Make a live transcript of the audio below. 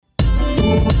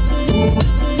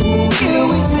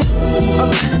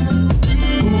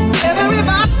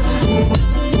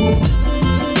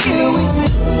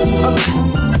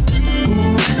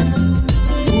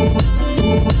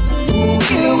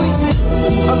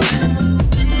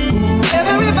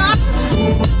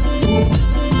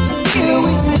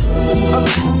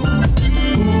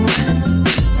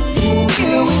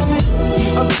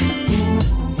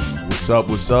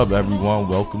What's up, everyone?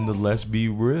 Welcome to Let's Be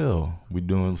Real. We're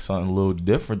doing something a little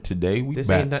different today. This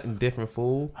ain't nothing different,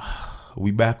 fool.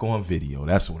 We back on video.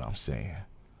 That's what I'm saying.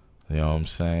 You know what I'm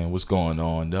saying? What's going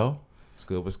on, though?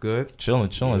 What's good? Chilling.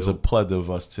 It's a pleasure of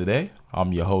us today.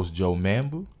 I'm your host, Joe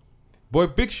Mambu. Boy,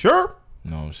 Big Sharp.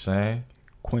 You know what I'm saying?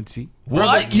 Quincy.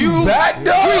 What? You back,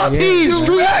 dog?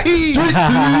 Street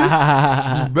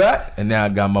back. And now I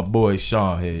got my boy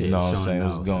Sean here. You know what I'm saying?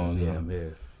 What's going on? Yeah, I'm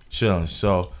here. Chilling.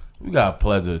 So we got a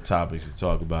plethora of topics to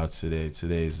talk about today.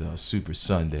 Today's Super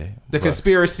Sunday. The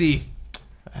conspiracy.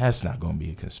 That's not going to be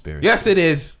a conspiracy. Yes, it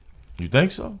is. You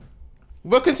think so?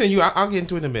 We'll continue. I'll get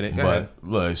into it in a minute. Go ahead.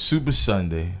 Look, it's Super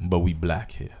Sunday, but we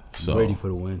black here. So Brady for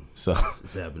the win. So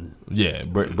It's happening. yeah,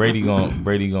 Brady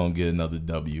gonna get another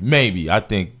W. Maybe. I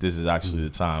think this is actually the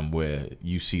time where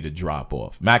you see the drop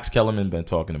off. Max Kellerman been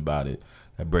talking about it,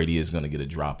 that Brady is gonna get a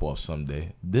drop off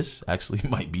someday. This actually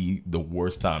might be the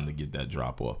worst time to get that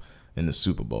drop off in the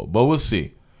Super Bowl, but we'll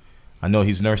see. I know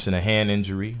he's nursing a hand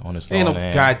injury on his Ain't no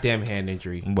hand. goddamn hand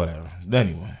injury. Whatever.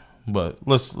 Anyway, but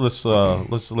let's talk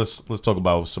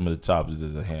about some of the topics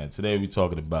at hand. Today we're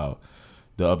talking about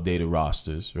the updated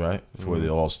rosters, right, for the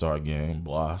All-Star game.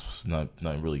 Blah, not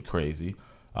really crazy.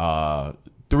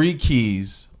 3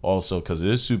 keys also, because it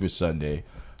is Super Sunday,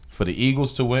 for the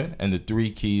Eagles to win, and the 3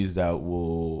 keys that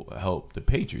will help the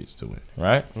Patriots to win,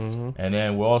 right? And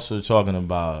then we're also talking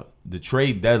about the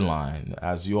trade deadline.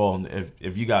 As you all,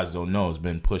 if you guys don't know, it's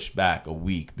been pushed back a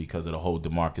week because of the whole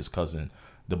DeMarcus Cousins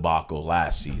debacle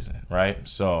last season, right?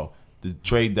 So the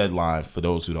trade deadline, for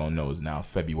those who don't know, is now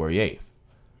February 8th.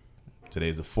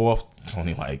 Today's the 4th. It's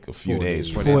only like a few days.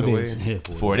 4 days away. Yeah,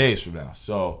 4 days from now.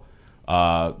 So,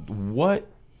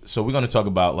 So we're gonna talk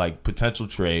about like potential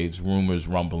trades, rumors,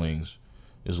 rumblings.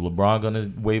 Is LeBron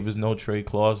gonna waive his no trade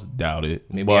clause? Doubt it.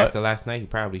 Maybe but, after last night, he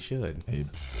probably should.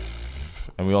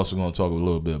 And we also gonna talk a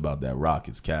little bit about that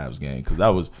Rockets Cavs game because that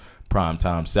was prime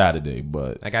time Saturday.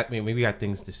 But Maybe we got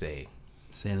things to say.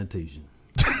 Sanitation.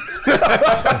 That's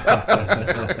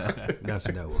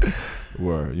what that was.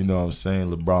 Word, you know what I'm saying?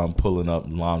 LeBron pulling up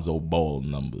Lonzo Ball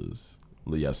numbers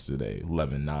yesterday,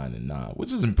 11, 9, and 9,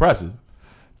 which is impressive.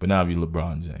 But now be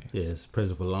LeBron James. Yeah, it's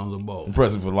present for Lonzo Ball.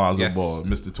 Impressive for Lonzo Yes. Ball.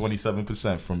 Mr.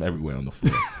 27% from everywhere on the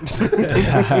floor.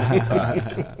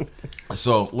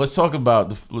 So let's talk about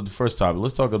the first topic.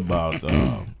 Let's talk about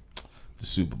the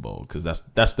Super Bowl because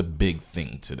that's the big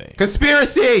thing today.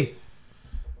 Conspiracy.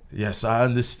 Yes, I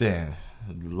understand.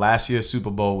 Last year's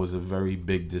Super Bowl was a very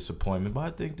big disappointment, but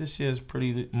I think this year is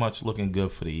pretty much looking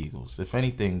good for the Eagles. If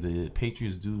anything, the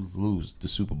Patriots do lose the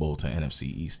Super Bowl to NFC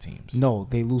East teams. No,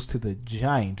 they lose to the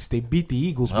Giants. They beat the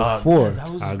Eagles Oh, before.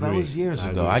 man, I that agree. was years I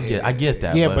ago. agree. I get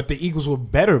that. Yeah, but the Eagles were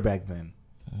better back then.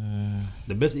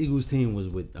 The best Eagles team was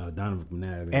with Donovan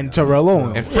McNabb And Terrell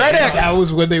Owens. And Fred X. That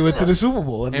was when they went to the Super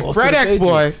Bowl. And lost Fred to the X,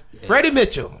 boy. Patriots. Freddie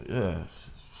Mitchell. yeah.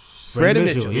 Freddie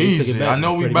Mitchell. Yeah, he took it Easy. back I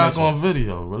know with we Freddie back Mitchell. on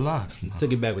video. Relax.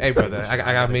 Took it back with Hey, brother. I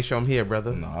gotta make sure I'm here,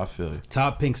 brother. No, I feel it.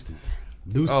 Todd Pinkston.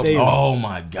 Deuce Oh, Staley. Oh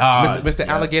my God, Mr.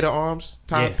 Yeah. Alligator Arms,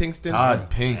 Todd Yeah. Pinkston. Todd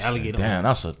Pinkston. Alligator Damn,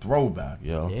 that's a throwback,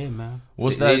 yo. Yeah, man.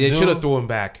 What's that? They dude? should have threw him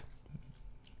back.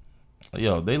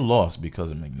 Yo, they lost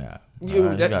because of McNabb. You, All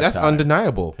right, he got that's tired.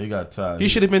 undeniable. He got tired. He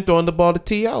should have been throwing the ball to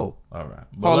T.O. All right.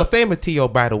 Hall of Famer T.O.,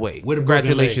 by the way. With a broken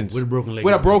Congratulations. leg. With a broken leg.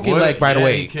 With a broken leg, by the He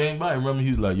way. came by. Remember, he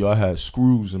was like, "Yo, I had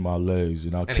screws in my legs,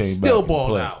 and I And came he back still and balled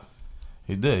played." out.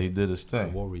 He did. He did his That's a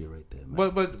thing. warrior right there, man.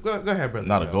 But go ahead, brother.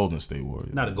 Not a Golden State Warrior.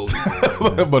 Not a golden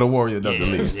state. but a Warrior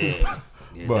nonetheless. Yeah.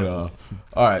 But all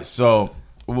right. So,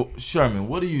 Sherman,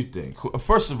 what do you think?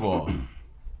 First of all,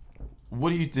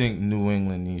 what do you think New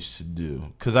England needs to do?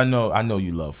 Because I know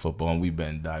you love football, and we've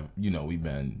been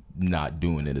not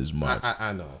doing it as much.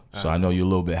 I know. So I know you're a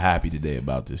little bit happy today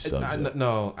about this subject.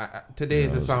 Today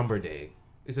is a somber day.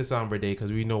 It's a somber day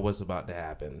because we know what's about to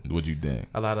happen. What you think?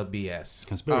 A lot of BS.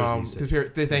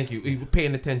 Conspiracy. Thank you. You're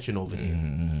paying attention over there.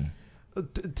 Mm-hmm.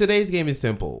 Today's game is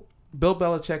simple. Bill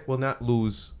Belichick will not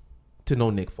lose to no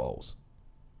Nick Foles.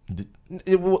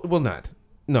 It will not.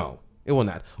 No, it will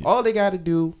not. Yeah. All they got to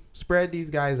do, spread these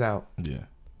guys out. Yeah.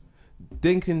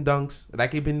 Dink and dunks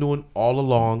like they've been doing all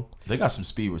along. They got some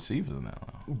speed receivers now.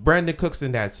 Brandon Cooks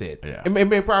and that's it. Yeah. It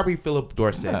may probably Philip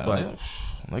Dorsett, Yeah, but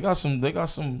they got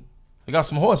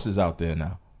some horses out there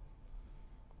now.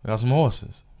 They got some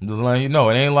horses. I'm just letting you know.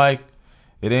 It ain't like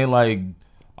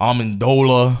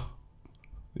Amendola.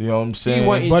 You know what I'm saying? he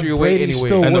went But injury away Brady anyway.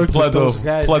 still And the worked with those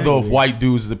guys plethora of anyway. white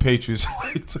dudes the Patriots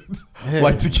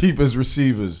like to keep as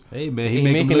receivers. Hey, man, He he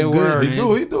make him making look it good, work. man. He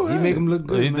do. He make him look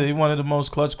good, He man. one of the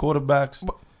most clutch quarterbacks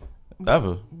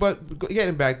ever. But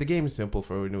getting back, the game is simple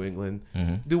for New England.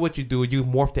 Mm-hmm. Do what you do. You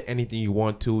morph to anything you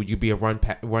want to. You be a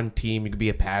run team. You could be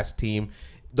a pass team.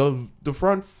 the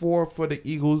front four for the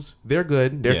Eagles, they're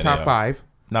good. They're Yeah, top they are. 5.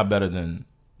 Not better than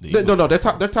the No, they're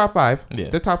top 5. Yeah.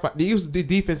 They're top 5. The Eagles, the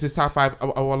defense is top 5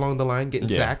 along the line, getting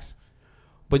Yeah. sacks.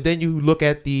 But then you look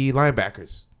at the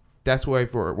linebackers. That's what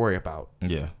I worry about.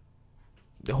 Yeah.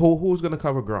 Who's gonna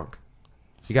cover Gronk?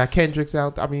 You got Kendricks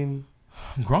out. I mean,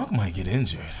 Gronk might get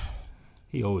injured.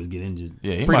 He always get injured.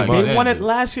 Yeah, he Pretty might much. get They won it injured.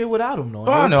 last year without him, though.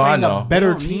 Oh, I They were know, I playing know. A better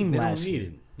They don't team need, last they year. don't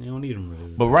need it. They don't need him.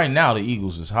 Really. But right now, the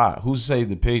Eagles is hot. Who say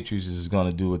the Patriots is going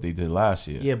to do what they did last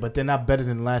year? Yeah, but they're not better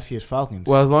than last year's Falcons.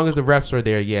 well, as long as the refs are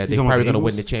there, yeah, they're talking probably about the gonna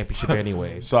win Eagles? the championship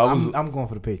anyways. So I was. I'm going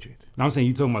for the Patriots. No, I'm saying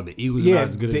you talking about the Eagles Yeah, are not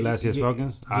as good as they- last year's yeah,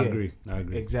 Falcons. I yeah. agree. I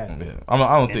agree. Exactly. Yeah, I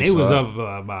don't And think they so. was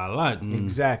up by a lot.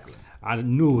 Exactly. I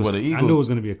knew it was. Well, the I Eagles- knew it was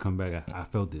going to be a comeback. I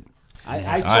felt it.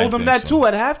 I I told them think that so. too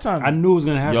at halftime. I knew it was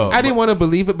going to happen. Yo. I didn't want to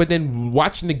believe it, but then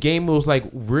watching the game, it was like,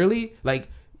 really? Like,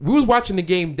 we was watching the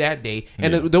game that day,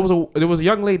 and Yeah. there was a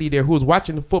young lady there who was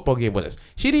watching the football game with us.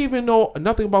 She didn't even know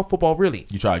nothing about football, really.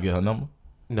 You try to get her number?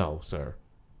 No, sir.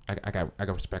 I got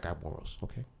respect. I have morals.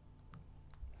 Okay.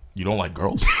 You don't like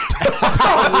girls?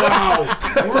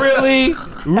 Really,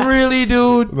 really,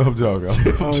 dude. I'm joking.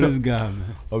 Oh, this guy,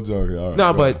 man. I'm joking. All right,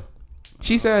 No, go but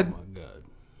she said, Oh my God.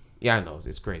 "Yeah, I know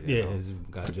it's crazy." I Yeah, know. this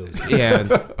guy jokes.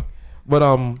 Yeah.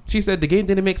 But she said the game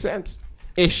didn't make sense.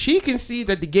 If she can see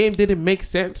that the game didn't make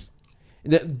sense,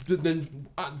 then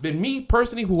me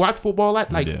personally, who watch football a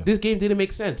lot, like Yeah. this game didn't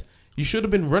make sense. You should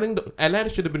have been running. Atlanta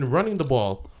should have been running the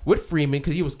ball with Freeman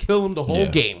because he was killing him the whole Yeah.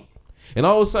 game. And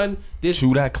all of a sudden, this.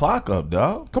 Chew that clock up,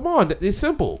 dog. Come on, it's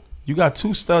simple. You got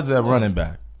 2 studs at running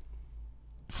back.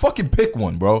 Fucking pick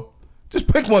one, bro. Just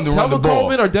pick one to run the Telvin ball.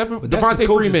 Coleman or But that's the Devontae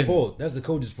coach's Freeman. fault. That's the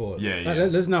coach's fault. Yeah, Like, yeah.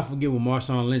 Let's not forget when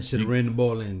Marshawn Lynch should have ran the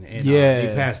ball and Yeah.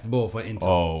 they passed the ball for intel.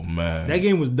 Oh man, That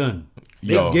game was done.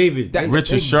 They Yo, gave it. They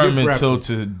Richard gift Sherman wrapped till it.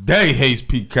 today hates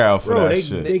Pete Carroll for Bro, that they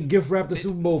shit. gift wrapped the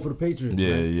Super Bowl for the Patriots.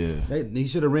 Yeah, man. yeah. He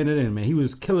should have ran it in, man. He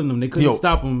was killing them. They couldn't Yo.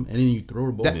 stop him, and then you throw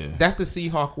the ball. That- Yeah. That's the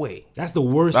Seahawk way. That's the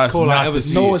worst That's call not I ever the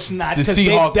seen. No, it's not. The Because they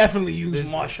Seahawk- definitely use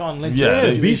Marshawn Lynch. Yeah, in they-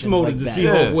 situations Beast mode like is the that.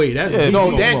 Seahawk Yeah. way. That's Yeah, beast no,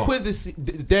 mode.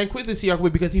 Dan Quinn the Seahawk way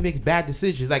because he makes bad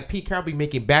decisions. Like Pete Carroll be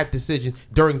making bad decisions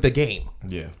during the game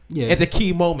Yeah. Yeah, at the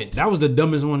key moments. that was the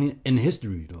dumbest one in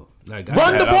history, though. Like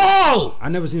Run the ball. I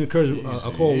never seen a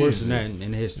call worse than that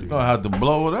in history. You gonna have to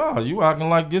blow it out. You acting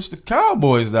like it's the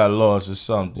Cowboys that lost or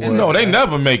something. You know, they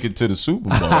never make it to the Super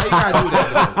Bowl. Why you gotta do that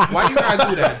though? Why you gotta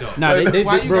do that though? Nah, Why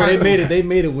you gotta do made that? it. They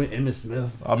made it with Emmitt Smith.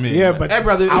 I mean, Yeah, but Hey,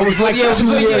 brother, I was like it was a 2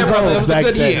 good year, years brother. It old was a back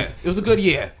good then. year. It was a good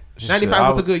year.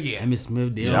 95 was a good year. Emmitt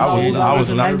Smith. Dale Yeah, I was- Taylor, I was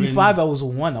in not- 95. I was a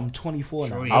 1. I'm 24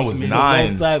 now. Troy I was Aikman.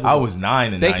 9. It's a long time I ago. was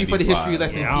 9 in Thank you for the 95. history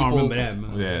lesson, Yeah, I don't people. remember that,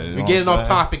 man. Yeah, you know We're getting what I'm off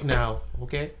saying? topic now.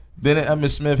 Okay. Didn't Emmitt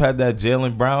Smith had that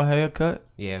Jalen Brown haircut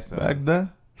Yeah, son. back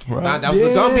then? Right? That was the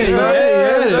Gumby, son.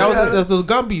 yeah, That was the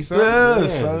Gumby, son. Yeah, Yeah,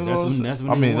 son, you know that's what I'm when- saying? that's when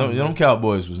I they mean, won, them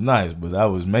Cowboys was nice, but that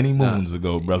was many moons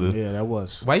ago, brother. Yeah, that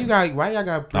was. Why y'all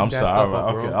gotta bring I'm that sorry. stuff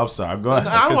up, bro? Okay, I'm sorry. Go No, ahead.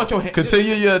 I don't want your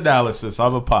Continue your analysis.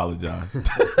 I apologize.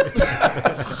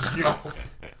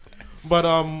 But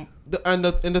and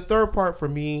the third part for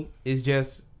me is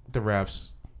just the refs.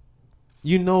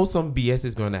 You know some BS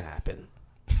is going to happen.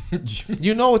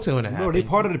 You know it's going to happen. Bro, they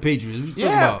part of the Patriots. What you talking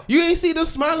Yeah, about? you ain't see them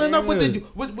smiling up with Yeah.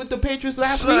 the with the Patriots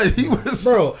last Son, week. he was,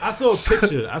 Bro, I saw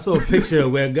a picture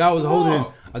where a guy was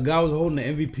holding the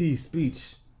MVP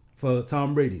speech for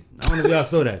Tom Brady. I don't know if y'all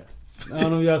saw that. I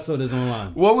don't know if y'all saw this online.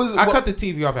 What was? I what- cut the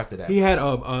TV off after that. He had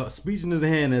a speech in his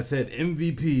hand that said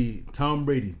MVP Tom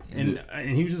Brady, and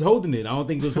he was just holding it. I don't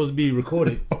think it was supposed to be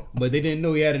recorded, but they didn't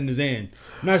know he had it in his hand.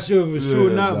 Not sure if it was true or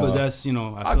Yeah, not, but dog. that's I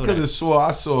I saw could have that. swore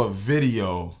I saw a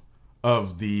video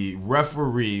of the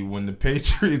referee when the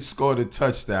Patriots scored a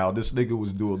touchdown. This nigga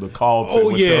was doing the call. Oh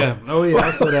yeah,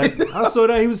 I saw that. I saw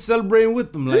that he was celebrating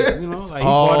with them, like like he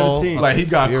part of the team. Like he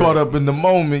got Spirit. caught up in the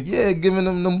moment. Yeah, giving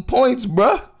them points,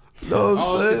 bruh. You know what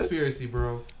all I'm saying? conspiracy,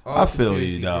 bro. All I feel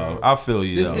conspiracy, you, dog. bro. I feel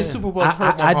you, dog. This Super Bowl hurt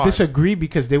my I heart. disagree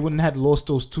because they wouldn't have lost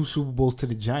those 2 Super Bowls to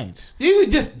the Giants. You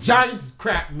just Giants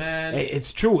crap, man.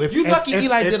 It's true. If You lucky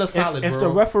Eli did a solid, if bro. the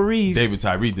referees, David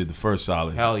Tyree did the first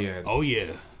solid. Hell yeah. Oh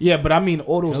yeah. yeah, but I mean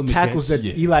all those Helmet tackles catch. that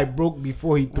Yeah. Eli broke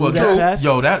before he threw Well, that pass.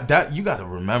 yo, that you got to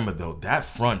remember though, that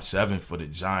front seven for the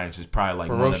Giants is probably like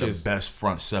one of Ferocious. the best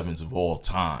front sevens of all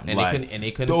time. And like,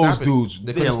 they couldn't those stop it. dudes,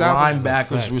 They their couldn't stop it.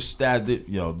 linebackers Fact. were stabbed.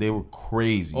 Yo, they were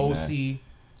crazy. OC, man.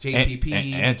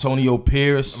 JPP, Antonio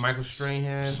Pierce. Michael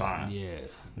Strahan. Son. Yeah.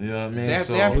 You know what I mean? They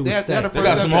So, have was the stacked. first they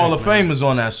got some ever Hall of Famers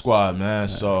on that squad, man.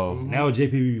 So Now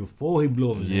JPP before he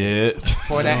blew up his head. yeah.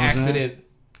 for that You know what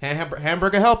I'm accident.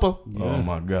 Hamburger helper. Oh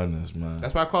my goodness, man.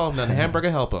 That's why I call him the hamburger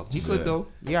helper. He could Yeah. though.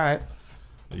 Yeah, all right.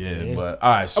 Yeah, but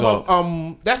all right.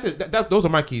 So that's it. Those are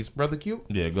my keys, brother Q.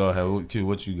 yeah, go ahead. Q,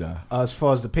 what you got? As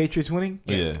far as the Patriots winning,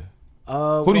 Yeah.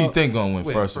 Who do you think gonna win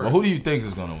wait, first of all? first. Who do you think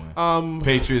is gonna win?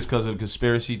 Patriots because of the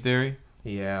conspiracy theory.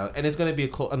 Yeah, and it's gonna be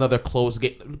another close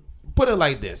game. Put it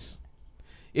like this: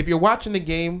 if you're watching the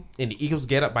game and the Eagles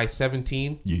get up by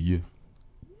 17, Yeah.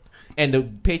 and the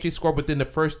Patriots score within the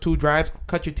first 2 drives,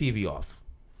 cut your TV off.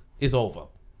 It's over.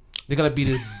 They're gonna be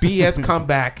this BS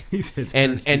comeback, He said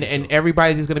and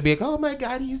everybody's just gonna be like, "Oh my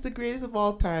God, he's the greatest of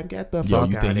all time." Get the Yo, fuck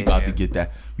you out think of he here. about to get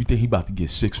that? You think he about to get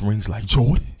 6 rings like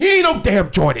Jordan? He ain't no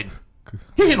damn Jordan.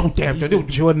 He ain't no damn Jordan.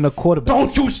 Jordan the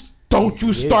quarterback. Don't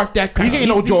you start that crap. He ain't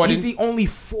no Jordan. He's the only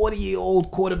 40-year-old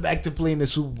quarterback to play in the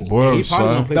Super Bowl. Word, He probably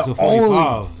gonna play The till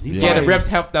 45. He Yeah, the probably- reps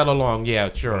helped that along. Yeah,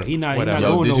 sure. He not Whatever.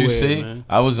 Yo, going did you nowhere, see? man.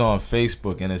 I was on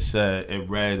Facebook and it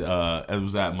read it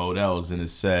was at Modell's and it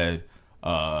said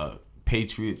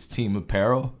Patriots team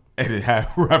apparel and it had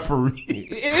referee.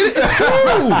 It's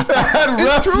true.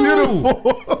 It's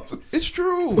true. It's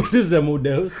true. This is that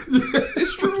Modell's.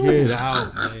 It's true. Get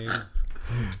out, man.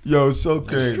 Yo, it's so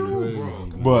crazy. It's true, bro.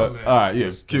 But all right, yeah,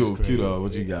 Q crazy. though,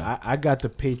 what you got? I got the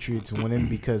Patriots winning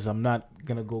because I'm not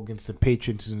gonna go against the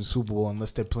Patriots in the Super Bowl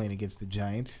unless they're playing against the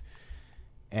Giants.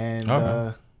 And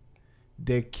Okay.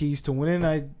 their keys to winning,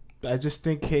 I just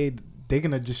think, hey, they're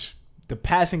gonna just the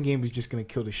passing game is just gonna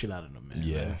kill the shit out of them, man.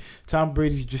 Yeah. Like, Tom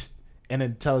Brady's just an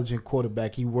intelligent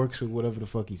quarterback. He works with whatever the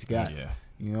fuck he's got. Yeah.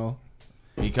 You know.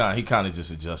 He kind of just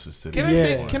adjusts to. Can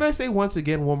the I say once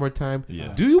again one more time? Yeah.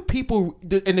 Do you people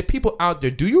and the people out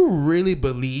there? Do you really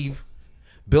believe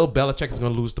Bill Belichick is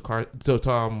going to lose the car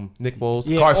to Nick Foles?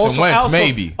 Yeah, Carson Wentz,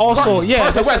 maybe. Also, yeah,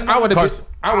 Carson that's- Wentz,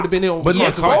 I would have been in. But Yeah,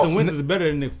 Nick Carson Foles- Wentz is better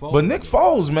than Nick Foles. But Nick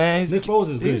Foles, man, Nick Foles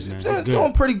is good, he's man. just He's good.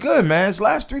 doing pretty good, man. His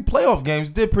last 3 playoff games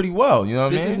did pretty well. You know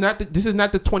what I This mean? is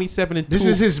not the 27-2. This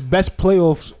is his best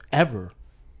playoffs ever.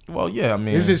 Well, yeah, I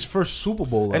mean, This is his first Super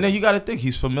Bowl. and then you got to think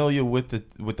he's familiar with the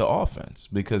offense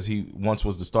because he once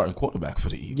was the starting quarterback for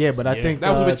the Eagles. yeah, but I Yeah. think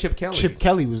That was with Chip Kelly. Chip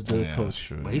Kelly was the Yeah, that's coach.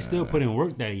 true. But he still put in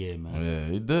work that year, man. Yeah,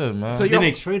 he did, man. So Then yo-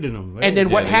 they traded him, right? And then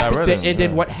Yeah, what they got happened? rid of him, And then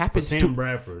yeah. what happens Sam to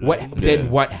Bradford. what? Yeah.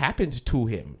 Then what happens to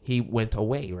him? He went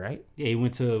away, right? Yeah, he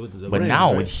went to the but Rams,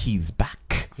 now right? he's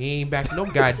back. He ain't back no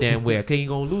goddamn where. Cause he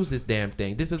gonna lose this damn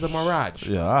thing. This is a mirage.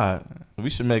 Yeah, all right. We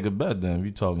should make a bet then.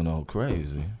 You talking all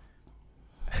crazy?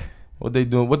 What they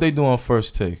doing? What they doing on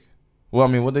First Take? Well,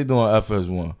 I mean, what they doing on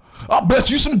FS1? I'll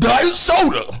bet you some diet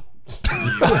soda.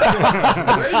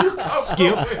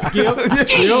 Skip.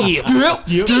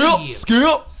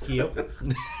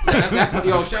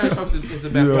 Yo, Shannon Sharp is the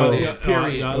best Yo. player.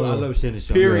 Period. I love Shannon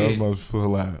Sharp. Period. All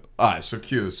right, so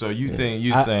Q. So you think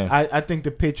you saying? I think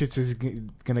the Patriots is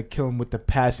gonna kill him with the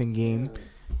passing game,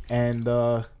 and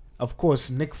of course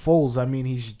Nick Foles. I mean,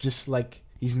 he's just like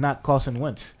he's not Carson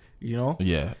Wentz. You know.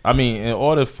 Yeah, I mean, in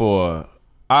order for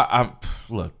I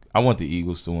look, I want the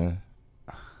Eagles to win,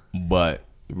 but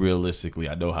realistically,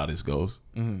 I know how this goes.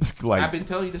 It's like I've been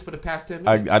telling you this for the past 10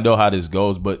 minutes. I know how this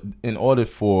goes, but in order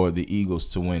for the Eagles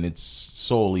to win, it's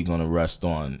solely going to rest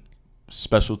on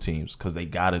special teams because they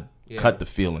got to cut the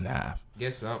field in half,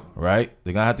 Guess something. right?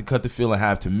 They're going to have to cut the field in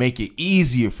half to make it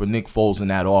easier for Nick Foles and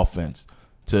that offense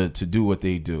to do what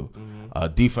they do.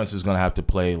 Defense is going to have to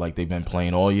play like they've been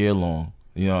playing all year long.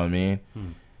 You know what I mean?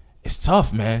 It's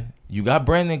tough, man. You got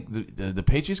Brandon. The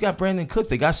Patriots got Brandon Cooks.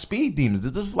 They got speed demons.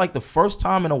 This is like the first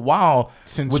time in a while,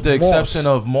 Since with the Moss. exception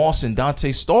of Moss and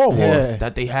Dante Starworth, Yeah.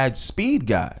 that they had speed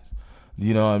guys.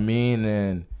 You know what I mean?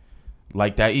 And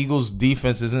like that Eagles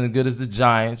defense isn't as good as the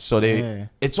Giants, so Yeah.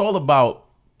 it's all about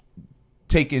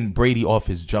taking Brady off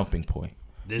his jumping point.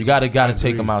 You gotta I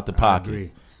take agree. him out the I pocket.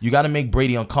 agree. You got to make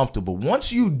Brady uncomfortable.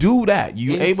 Once you do that,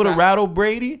 you Inside. able to rattle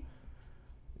Brady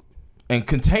and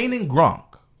containing Gronk.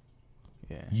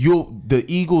 Yeah. The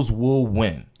Eagles will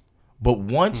win. But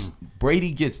once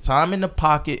Brady gets time in the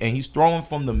pocket and he's throwing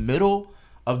from the middle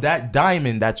of that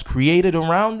diamond that's created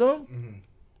around him,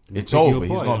 it's pick you over.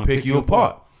 He's apart. gonna pick you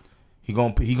apart. He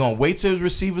gonna wait till his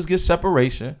receivers get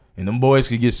separation, and them boys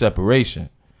can get separation.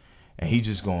 And he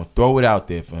just gonna throw it out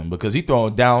there for him because he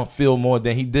throwing downfield more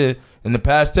than he did in the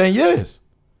past 10 years.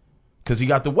 Cause he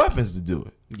got the weapons to do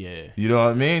it. Yeah. You know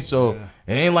what I mean? So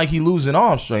it ain't like he losing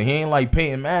arm strength. He ain't like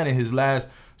Peyton Manning his last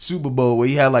Super Bowl where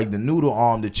he had like the noodle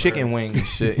arm, the chicken wing and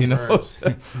shit. You know,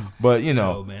 but you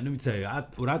know, Oh man, let me tell you,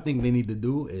 what I think they need to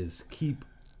do is keep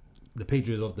the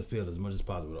Patriots off the field as much as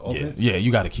possible. The Yeah, offense, yeah,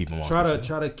 you got to keep him on.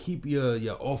 try to keep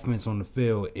your offense on the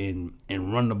field and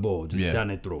run the ball just down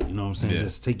their throat. You know what I'm saying? Yeah.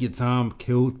 Just take your time,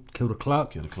 kill the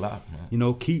clock. Kill the clock, man. You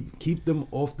know, keep them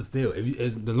off the field.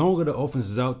 The longer the offense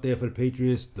is out there for the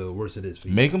Patriots, the worse it is for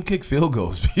you. Make them kick field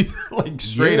goals, like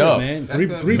straight Yeah, up. man. That's Three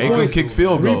gonna three be Make them points. kick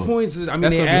field 3 goals. points is, I mean,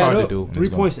 That's they gonna be add hard to up. do. 3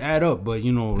 It's points add up, but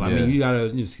you know, I Yeah. mean, you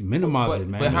gotta just minimize it,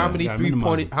 man. But how You many gotta 3 minimize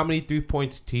point? it. How many 3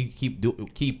 points do you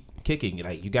keep kicking?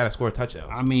 Like you got to score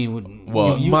touchdowns. I mean,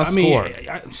 Well, you must score.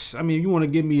 I mean, you want to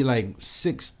give me like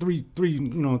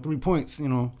 3 points, you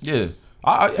know. Yeah.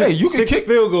 Hey, you can 6 kick.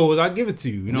 field goals. I give it to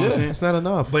you. You know what I'm Yeah. saying? That's not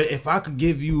enough. But if I could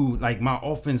give you like my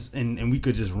offense and we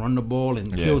could just run the ball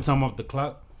and Yeah. kill time off the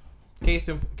clock. case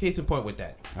in point with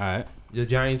that, All right. the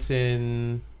Giants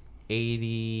in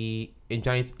 80 and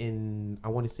Giants in I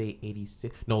want to say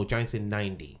 86. No, Giants in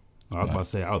 90. I was about to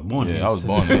say I was born. Yeah, I was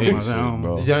born in 86,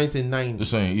 bro. The Giants in 90.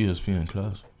 This ain't ESPN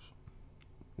classics.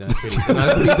 That's pretty.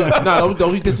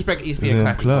 Don't you disrespect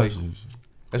ESPN classics.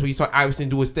 That's where you saw Iverson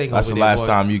do his thing. That's over the there, last boy.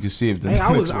 time you could see if the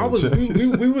Hey, Knicks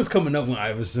were we was coming up when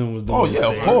Iverson was doing. Oh, his yeah,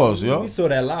 of thing. course, yo. We saw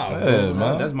that live. Yeah, bro.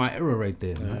 man. That's my era right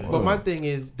there. Man. But my thing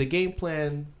is the game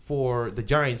plan for the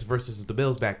Giants versus the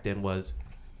Bills back then was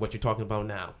what you're talking about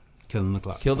now. Killing the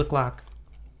clock. Kill the clock,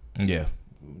 Yeah.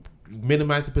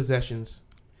 minimize the possessions,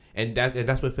 and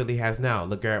that's what Philly has now.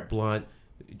 LeGarrette Blount,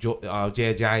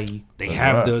 Jay Ajayi. They That's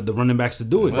have right. the running backs to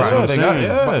do it. That's That's right, what I'm they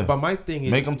got- saying. yeah. But my thing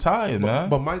is Make them tired, man.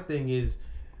 But my thing is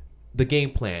the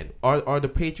game plan. Are the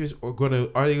Patriots are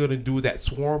they gonna do that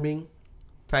swarming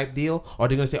type deal? Or are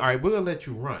they gonna say, all right, we're gonna let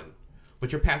you run,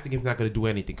 but your passing game's not gonna do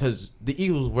anything because the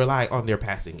Eagles rely on their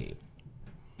passing game.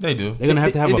 They do. They're gonna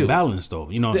have to have They a do. balance, though.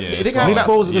 You know, They Nick got not-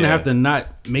 Foles is gonna yeah. have to not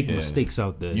make Yeah. mistakes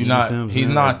out there. You're You know what I'm not. saying?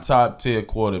 He's not top tier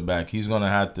quarterback. He's gonna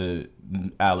have to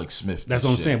Alex Smith. That's this what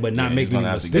I'm shit. saying, but not he's making gonna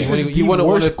any have to mistakes. get- This is You the wanna-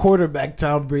 worst quarterback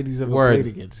Tom Brady's ever Word.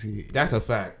 played against. That's a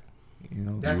fact. You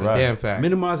know, That's You're right. a damn fact.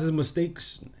 minimize his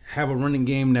mistakes, have a running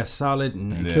game that's solid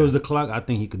and Yeah. kills the clock. I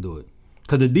think he could do it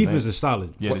because the defense is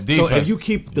solid. Yeah, the So defense. if you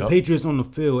keep the Yep. Patriots on the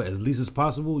field as least as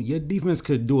possible, your defense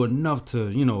could do enough to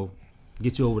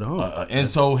get you over the hump. An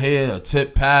into hit, a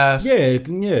tip pass. yeah, it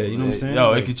can, yeah, you know what I'm saying. Yo,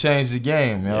 Like, it could change the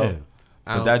game, yo. yeah.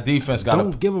 But that defense got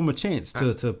Don't to. give them a chance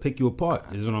to pick you apart.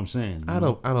 Is what I'm saying. I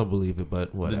don't believe it,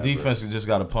 but The whatever. defense just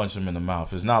got to punch him in the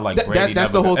mouth. It's not like That- Brady.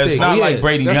 that's never the whole got, It's thing. not Yeah, like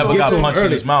Brady that's never the- got Get to him punched in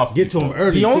early. his mouth. Get to him before.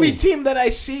 early. the only too. team that I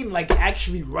seen like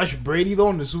actually rush Brady though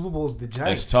in the Super Bowl is the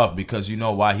Giants. It's tough because you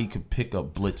know why he could pick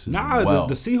up blitzes. Nah, well.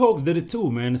 the Seahawks did it too,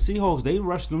 man. The Seahawks, they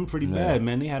rushed them pretty bad,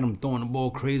 man. They had them throwing the ball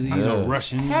crazy, Yeah.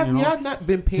 rushing. Have you know? y'all not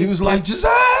been paying? he was like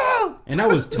Giselle. And that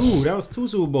was two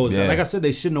Super Bowls. Yeah. Like I said,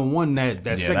 they shouldn't have won that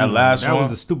Yeah, second that last That one,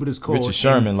 was the stupidest call. Richard in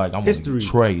Sherman, like I'm history. gonna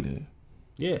trade it.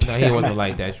 Yeah. No, he wasn't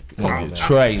like that. Come on, man.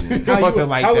 Trade it. It wasn't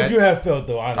like how that. would you have felt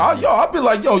though? honestly? I'd be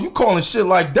like, yo, you calling shit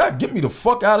like that? Get me the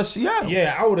fuck out of Seattle.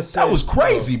 Yeah, I would have said That was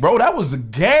crazy, bro. That was a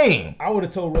game. I would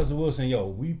have told Russell Wilson, yo,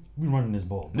 we running this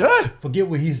ball. Yeah. Forget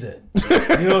what he said. You know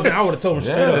what I'm saying? I would have told him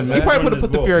straight Yeah, up. man. "We He probably running would've this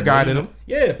put the ball." fear guard in him.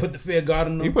 Yeah, put the fear guard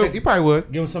in him. He probably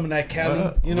would. Give him some of that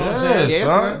Cali. You know what I'm Yeah, saying? Yeah,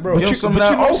 son. bro. Give him you, some but of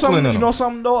that you know Oakland something, in you him. know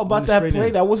something though about Went that straight play?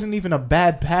 in. That wasn't even a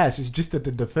bad pass. It's just that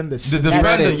the defender. The defender,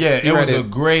 read it. yeah, He it read was it. a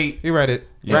great. He read it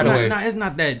Yeah. right It's away. not, it's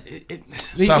not that.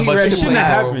 Son, but read you the shouldn't play,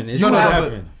 have bro. happened. It You shouldn't know, have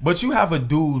but, happened. but you have a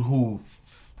dude who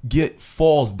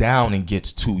falls down and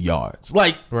gets 2 yards.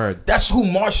 Like Word. that's who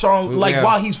Marshawn. Like Yeah.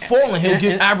 while he's falling, he'll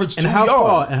get average 2 how yards.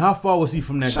 Far, and how far was he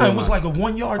from that? Son, goal it was line? like a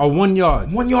 1 yard. a 1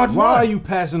 yard. 1 yard Why run. are you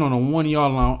passing on a 1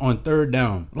 yard line on third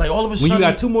down? Like all of a When sudden, you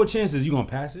got 2 more chances, you gonna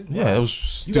pass it? Yeah, it was.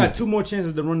 You Stupid. got 2 more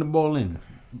chances to run the ball in.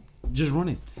 Just run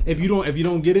it. If you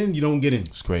don't get in, you don't get in.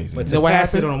 It's crazy. But You to know what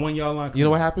pass happened? it on a 1 yard line, You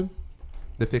know what happened?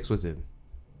 The fix was in.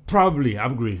 Probably, I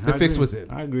agree. The fix was in.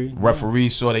 I agree.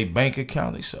 Referees saw their bank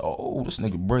account. They said, "Oh, this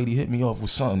nigga Brady hit me off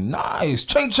with something nice.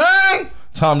 Ching ching.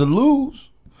 Time to lose.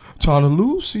 Time to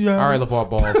lose. See ya." All right, LeVar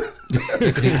Ball.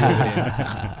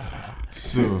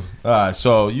 So, all right.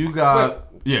 So you got.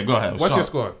 Yeah, go ahead. What's Sean. your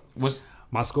score? What's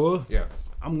My score? Yeah.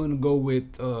 I'm gonna go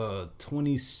with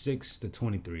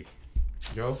 26-23,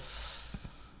 Joe?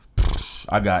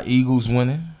 I got Eagles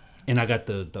winning. and I got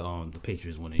the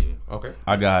Patriots winning. Okay.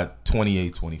 I got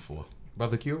 28-24.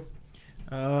 Brother Q?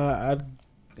 I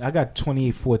got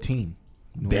 28-14.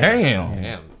 Damn.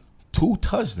 Damn. 2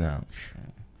 touchdowns.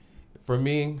 For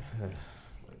me,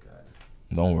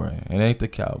 Don't worry. It ain't the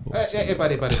Cowboys. hey,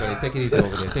 buddy. Take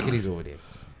it easy over there.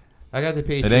 I got the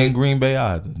Patriots. It ain't Green Bay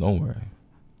either. Don't worry.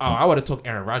 Oh, I would have took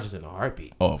Aaron Rodgers in a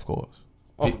heartbeat. Oh, of course.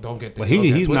 Oh, don't get But don't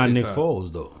get he's not twisted, Nick son.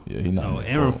 Foles though. Yeah, he not. No, Nick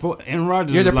Aaron Foles.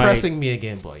 Rodgers. You're is like, depressing me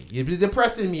again, boy. You're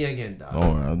depressing me again, dog. Don't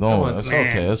worry. Come Don't on, worry. It's man.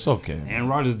 okay. It's okay. Aaron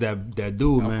Rodgers, that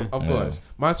dude, man. Of Yeah. course.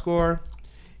 My score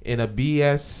in a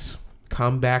BS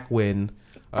comeback win.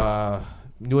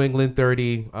 New England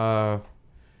 30,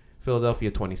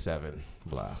 Philadelphia 27.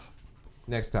 Blah.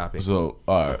 Next topic. So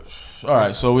all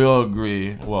right. So we all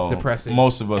agree. Well, It's depressing.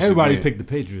 most of us. Everybody agree. picked the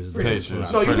Patriots. though.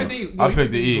 Patriots. No, you Pretty- picked the- I you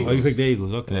picked the Oh, Eagles. you picked the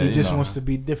Eagles. Okay. Yeah, He you just know. wants to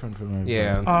be different from everybody.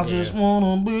 Yeah. I just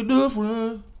wanna be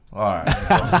different. All right.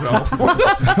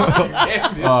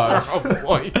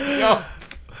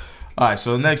 All right,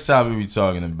 so the next topic we're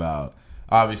talking about,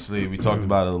 obviously, we talked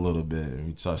about it a little bit. And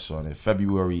we touched on it.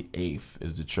 February 8th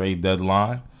is the trade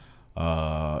deadline.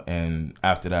 And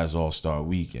after that is All-Star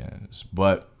weekends.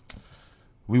 But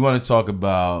we want to talk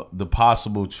about the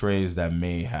possible trades that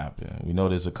may happen. We know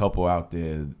there's a couple out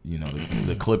there. You know,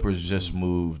 the Clippers just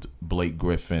moved Blake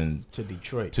Griffin To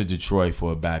Detroit. to Detroit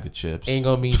for a bag of chips. Ain't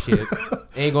gonna mean shit.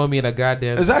 Ain't gonna mean a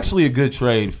goddamn. It's actually a good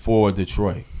trade for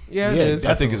Detroit. Yeah, it Yeah, is.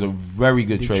 I think it's a very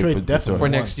good Detroit trade for definitely. For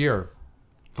Detroit. next year.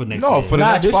 For next No, year. for the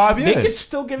next 5 years. They could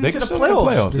still get They into can the still get in the playoffs.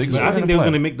 playoffs. They This can But year. I think they play. was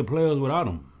gonna make the playoffs without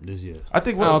him this year. I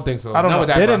think. I don't think so. I don't Not know. with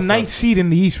that They're the roster. ninth seed in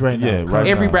the East right now. Yeah, right.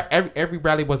 Every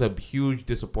Bradley was a huge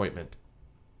disappointment.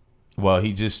 Well,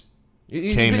 he just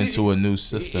came into a new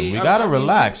system. We I gotta mean,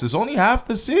 relax. It's only half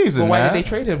the season, But why man. did they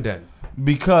trade him then?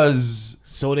 Because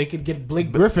So they could get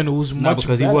Blake Griffin, who's Not much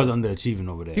because he better. was underachieving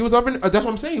over there. He was up in. That's what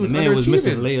I'm saying. He the was man was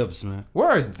missing underachieving. layups, man.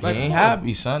 Word. he Like, ain't come on.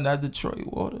 happy, son. That Detroit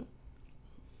water.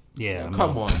 Yeah, I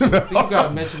Come mean, on. You gotta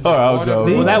mention All right, I'll water. joke.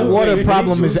 Well, that Did water he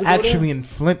problem choose is to go there? actually in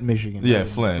Flint, Michigan. Yeah,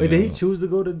 Flint. Wait, did he yeah. choose to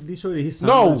go to Detroit? He signed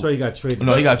No. to Detroit. He got traded.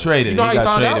 No, he got traded. You know how he he got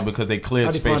found traded out? because they cleared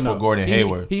How'd he space find for out? Gordon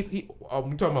Hayward. We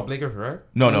talking about Blake Griffin, right?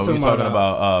 No, I'm we're talking talking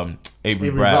about, about Avery Avery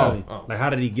Bradley. Bradley. Oh. Like, how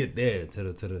did he get there to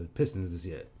the Pistons this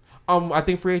year? I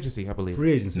think free agency. I believe.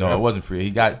 Free agency. No, right? it wasn't free. He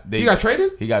got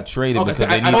traded. He got traded Okay, because so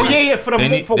they I- needed. Oh yeah, for they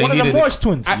the for they one of the needed- Morse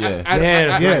twins. Yeah. I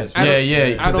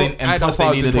don't- And I don't plus they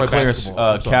follow needed to Detroit clear basketball.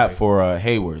 I'm cap sorry. for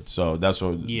Hayward, so that's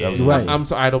what. Yeah. that was- Right. I'm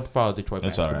sorry. I don't follow Detroit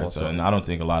That's all basketball. right. So, and I don't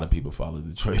think a lot of people follow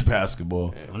Detroit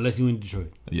basketball. Unless you in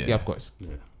Detroit. Yeah. Yeah, of course. Yeah.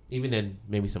 Even then,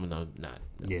 maybe some of them not.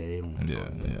 Yeah, they don't.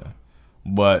 Yeah.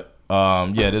 But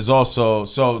there's also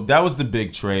so that was the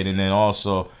big trade, and then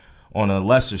also on a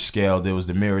lesser scale, there was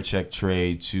the Miracek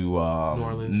trade to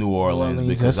New Orleans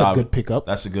because That's a good pickup.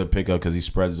 That's a good pickup because he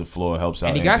spreads the floor, helps out.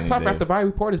 And he got Anthony tough Davis. after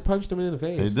Bobby Portis punched him in the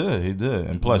face. He did,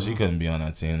 and plus he couldn't be on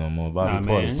that team no more. Bobby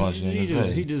Nah, Portis man. punched him in the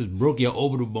face. He just broke your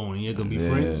orbital bone and you're gonna be Yeah.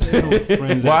 friends. Ain't no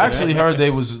friends Well, I after actually that. heard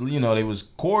they was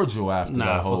cordial after Nah,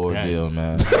 that fuck whole that. ordeal,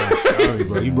 man. Sorry,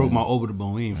 bro. You broke my orbital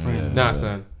bone. We ain't friends. Nah,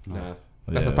 son. Nah.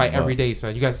 That's a Yeah, fight but- every day,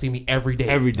 son. You gotta see me every day.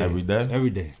 Every day. Every day? Every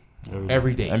day.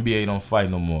 Every day. NBA don't fight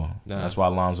no more. Nah. That's why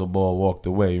Lonzo Ball walked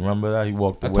away. Remember that? He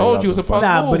walked I away. told out you it was the a fuck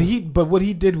fight. move. But what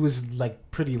he did was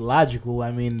like pretty logical.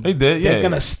 I mean, He did, They're yeah.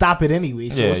 gonna stop it anyway.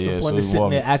 So what's the point so of he sitting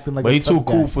walked- there acting like? But a he too tough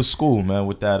cool guy? for school, man.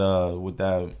 With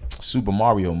that Super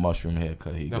Mario mushroom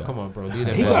haircut he No, got. come on, bro. Leave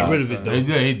that He man got alone, rid of it, son. though.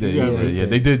 He did. He got rid of Yeah, it.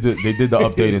 they did the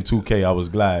update in 2K. I was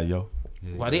glad, yo.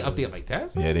 Why they update like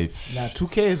that? Son? Yeah, they. Nah,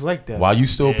 2K is like that. While you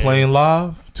still playing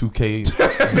live, 2K.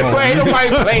 Ain't nobody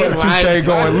playing 2K live,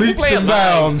 son. going Who leaps playing and live?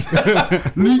 bounds, leaps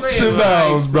Playing and live,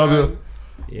 bounds, son. brother.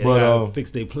 Yeah, But, they gotta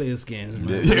fix their player scans,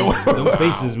 man. Them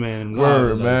faces, man.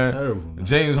 Word, Like, man. Terrible, man.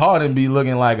 James Harden be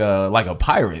looking like a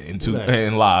pirate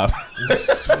in live. Yo,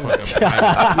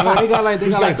 they got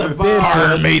like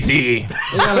five. matey.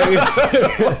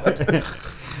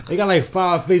 They got like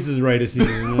 5 faces right this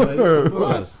season. Like,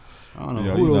 I don't know.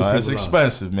 Yo, who you know, those that's people are.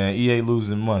 expensive, man. EA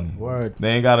losing money. Word. They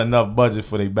ain't got enough budget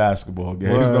for their basketball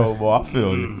games. Word. No, boy, I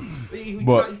feel you. You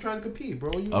But- trying to compete, bro.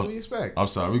 What do you expect? I'm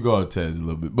sorry, we go on Tez a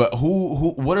little bit. But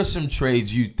what are some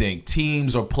trades you think,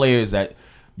 teams or players that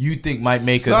you think might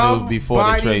make a move before the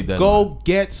Somebody trade deadline? go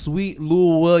get Sweet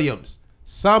Lou Williams.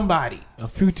 Somebody. A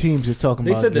few teams are talking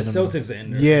They about. said the getting him. Celtics are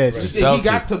in there. Yes. The He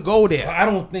got to go there. I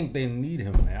don't think they need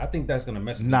him, man. I think that's gonna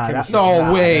mess with Nah, the that- chemistry. No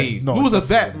Nah, way. no, Lou's a definitely.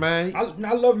 vet, man.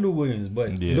 I love Lou Williams,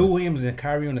 but Yeah. Lou Williams and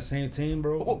Kyrie on the same team,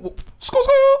 bro. School.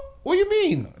 What do you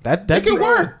mean? That It can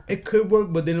work. It could work,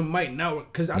 but then it might not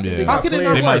work because I think Yeah. they How got can it players.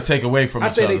 not They work? might take away from I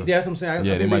each say other. that's what I'm saying. I Yeah,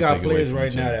 think they might they got take away players from right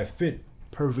each now other. that fit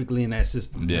perfectly in that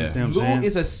system. Yeah. You understand what Lou I'm saying?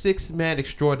 is a 6-man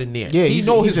extraordinaire. Yeah, he he's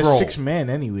know he's his a role. 6-man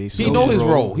anyway. So He know his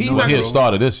role. He's Well, not he gonna.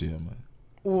 started this year, man.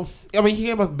 Well, I mean, he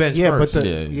came off the bench Yeah, first. but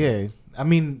Yeah. yeah. I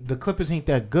mean, the Clippers ain't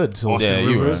that good. So Austin Yeah,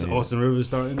 you Rivers, right, yeah. Austin Rivers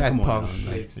starting. that Come on, punk.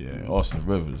 now. Yeah, Austin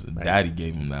Rivers. Daddy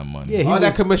gave him that money. Yeah, All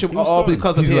that commission, he was all starting.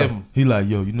 because of He's like, him.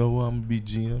 yo, you know what? I'm gonna be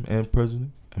GM and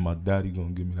president, and my daddy gonna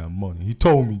give me that money. He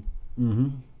told me. Mm-hmm.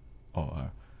 Oh, all right.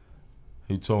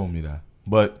 He told me that.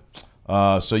 But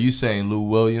So you saying Lou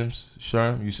Williams,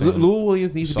 Sherm? You saying Lou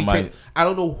Williams needs somebody- to be traded. I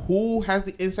don't know who has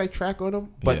the inside track on him,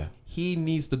 but Yeah. he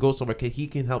needs to go somewhere because he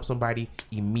can help somebody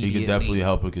immediately. He could definitely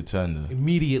help a contender.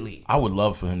 Immediately. I would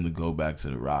love for him to go back to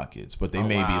the Rockets, but they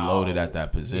may be loaded at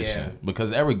that position Yeah.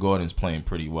 because Eric Gordon's playing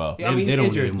pretty well. Yeah, I mean, They he's don't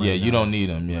injured. need him right Yeah, you now. don't need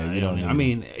him. Yeah, you don't need I him.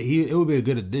 mean, it would be a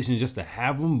good addition just to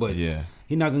have him, but Yeah.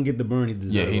 he's not gonna get the burn he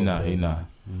deserves. Yeah, he not.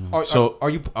 Are, So- are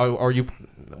you?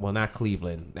 Well, not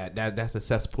Cleveland. That's a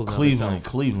cesspool. in Cleveland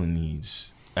itself.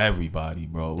 needs everybody,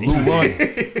 bro. Lou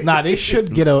Williams. Nah, they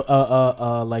should get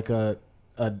a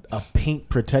paint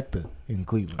protector in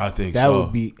Cleveland. I think that so.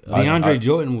 would be DeAndre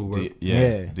Jordan would work.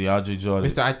 Yeah. DeAndre Jordan.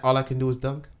 Mister, all I can do is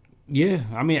dunk. Yeah,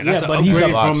 I mean that's Yeah, an but he's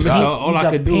upgrade a from lock Mr. shot. All He's I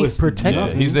a could do paint is protector. Yeah,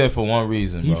 nothing. he's there for one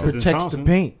reason, he bro. Tristan protects Thompson. the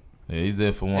paint. Yeah, he's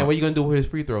there for And one. what you gonna do with his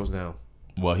free throws now?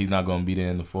 Well, he's not gonna be there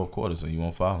in the fourth quarter, so you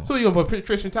won't foul him. So you gonna put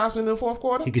Tristan Thompson in the fourth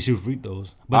quarter? He can shoot free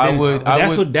throws. I would-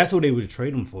 That's what they would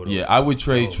trade him for. Though. Yeah, I would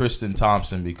trade Tristan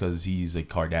Thompson because he's a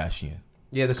Kardashian.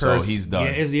 Yeah, the So curse. he's done.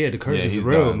 The curse Yeah, is he's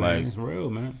real, done, man. like- It's real,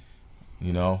 man.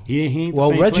 You know, He ain't the Well,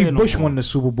 same Reggie player no Bush more. won the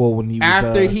Super Bowl when he was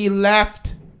After he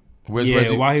left. where's Yeah,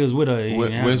 Reggie? while he was with her. he ain't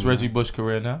Where's have Reggie him, Bush's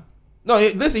career now? No,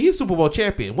 listen, he's Super Bowl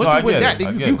champion. Once No, I you win get that, it. then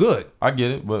I you, get you it. good. I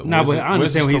get it, but Nah, but where's I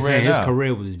understand what his he's saying. His now?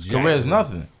 career was His jacked, career is bro.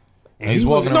 nothing. And he he's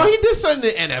was- walking No, around. he did something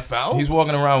in the NFL. He's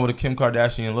walking around with a Kim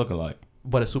Kardashian lookalike.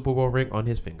 But a Super Bowl ring on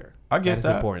his finger. I get That that.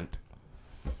 is important.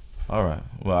 All right.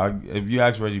 Well, if you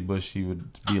ask Reggie Bush, he would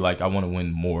be like, "I want to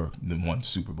win more than one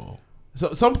Super Bowl."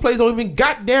 So some players don't even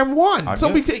goddamn won. I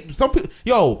Some get people,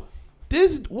 yo,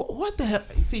 this what the hell?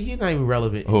 See, he's not even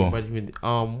relevant. Who? But even,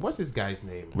 what's this guy's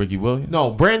name? Ricky Williams.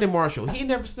 No, Brandon Marshall. He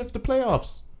never sniffed the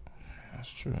playoffs. That's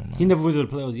true. Man. He never was to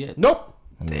the playoffs yet. Nope.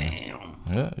 Damn.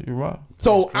 Yeah, you're right.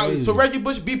 So, crazy. so Reggie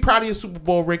Bush, be proud of your Super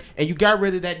Bowl ring, and you got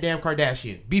rid of that damn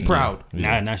Kardashian. Be proud.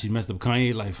 Yeah. Now she messed up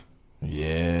Kanye life.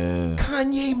 Yeah.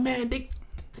 Kanye, man, they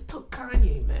took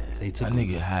Kanye, man. They took That him.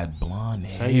 nigga had blonde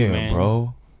Tell you, hair, man.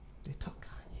 bro. They took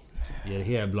Kanye. Yeah,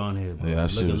 he had blonde hair. Bro. Yeah,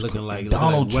 that shit was looking cool. like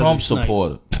Donald Wesley Trump Snipes.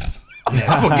 supporter.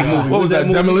 Yeah, fucking movie. What was that,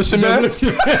 movie? Demolition Man?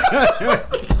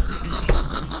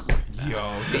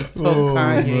 Yo, they took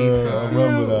Kanye,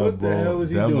 son. What the hell was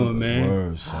he doing, man?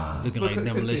 Word, son. Looking like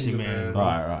Demolition Man. All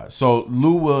right. So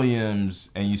Lou Williams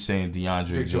and you saying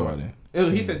DeAndre Jordan.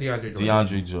 He said DeAndre Jordan.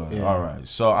 DeAndre Jordan. Yeah. All right.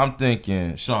 So I'm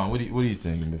thinking, Sean, what are you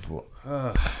thinking before?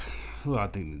 Who I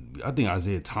think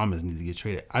Isaiah Thomas needs to get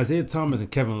traded. Isaiah Thomas and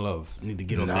Kevin Love need to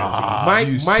get on that Nah, Mike-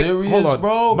 you Mike, serious, hold on.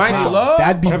 bro? Mike- Kevin Love?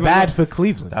 That'd be Kevin bad Love. for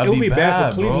Cleveland. That'd team. It would be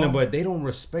bad for bro. Cleveland, but they don't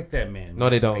respect that man. No,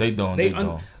 they don't. They don't. They They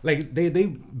don't. they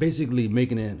basically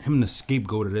making him the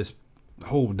scapegoat of this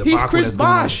whole debacle. He's Chris that's going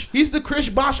on. Bosh. He's the Chris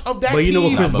Bosh of that But you know what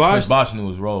team. Chris But Bosh- Chris Bosh knew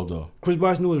his role though. Chris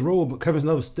Bosh knew his role, but Kevin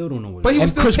Love still don't know what. But it he is. was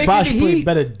And still Chris taking Bosh the plays heat.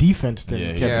 better defense than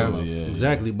Yeah, Kevin Love. yeah.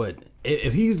 Exactly. But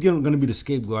if he's going to be the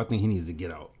scapegoat, I think he needs to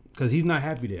get out because he's not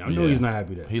happy there. I know Yeah. he's not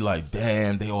happy there. He like,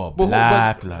 damn, they all But who-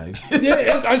 black, like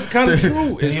Yeah, it's kind of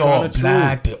true. It's they all kind of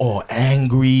black, they all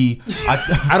angry.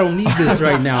 I don't need this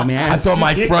right now, man. I thought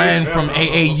my friend from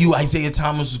AAU, Isaiah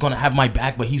Thomas, was gonna have my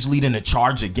back, but he's leading a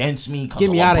charge against me. 'Cause Get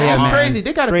of me outta here, That's LeBron. man. crazy.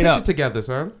 They got a Straight picture up. together,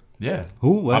 son. Yeah.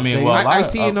 Who? What? I mean, Say well, what? a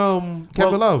lot IT of, and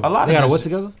Kevin Love. A lot They of got a this- what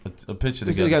together? A picture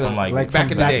This together, together, from like Like back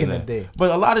from in the back day. in the day. But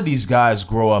a lot of these guys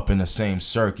grow up in the same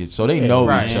circuit, so they know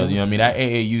right. each other. You know what I mean? That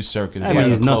AAU circuit is That like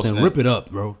means a nothing. close-knit- Rip it up,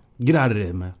 bro. Get out of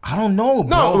there, man. I don't know,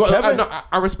 bro. No, well, Kevin,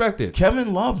 I respect it.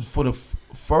 Kevin Love for the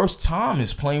first time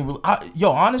is playing.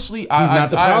 Honestly, He's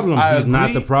not the problem. He's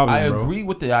not the problem, I bro. agree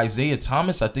with the Isaiah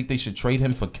Thomas. I think they should trade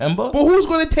him for Kemba. But who's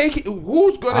gonna take it?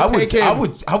 Who's gonna take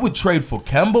him? I would trade for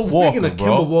Kemba Speaking Walker, of bro.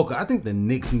 Kemba Walker, I think the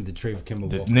Knicks need to trade for Kemba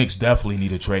The Walker. Knicks definitely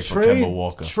need to trade for Kemba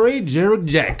Walker. Trade Jared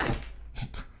Jack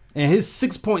and his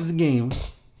 6 points a game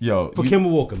Yo, for Kemba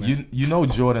Walker, man. you know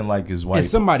Jordan like his white. and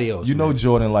somebody else. You know man.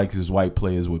 Jordan like his white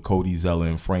players with Cody Zeller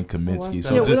and Frank Kaminsky. What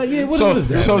So the- Yeah, well, yeah, what so, is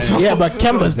that, so, man? so, Yeah, but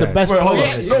Kemba's the best Wait, hold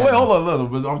player. on. No, wait, hold on, little.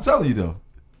 But I'm telling you though,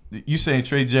 you saying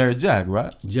trade Jared Jack,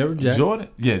 right? Jared Jack. Jordan,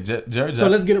 yeah, Jared Jack. So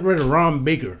let's get rid of Ron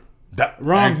Baker.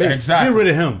 Ron Baker. exactly. Get rid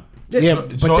of him. Yeah,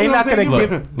 but Jordan- they're not gonna Look,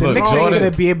 give. The look, Knicks ain't Jordan-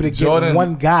 gonna be able to get Jordan-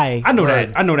 one guy. I know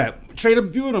that. I know that. Trade a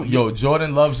few of them. Yo,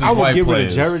 Jordan loves his I would white get rid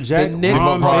players. of Jared Jack, The Knicks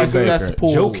Ron are a Baker,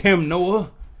 cesspool. Joe Kim Noah.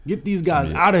 Get these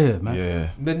guys out of here, man. Yeah,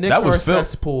 The Knicks that are was a Phil-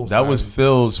 cesspool, That was son.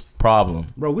 Phil's problem.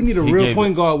 Bro, we need a He real gave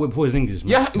point guard with Porzingis, man.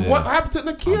 Yeah, Yeah. what happened to I'm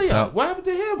Nakia? tell- What happened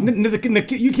to him?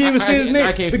 You can't even say his I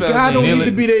name. can't The spell guy his don't name. need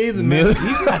to be there either, man.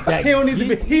 He's not that. He don't need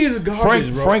to be. He is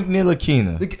garbage, bro. Frank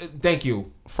Ntilikina. Thank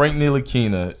you, Frank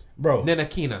Ntilikina. Bro,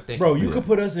 Nenakina. Thank bro, you. you could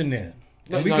put us in there.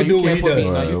 And we can do what he does.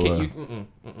 No, you Right, can't.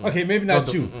 right. Okay, maybe not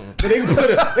Don't you. do- But they can put us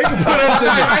in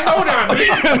there. I know not me.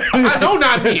 I know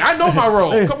not me. I know my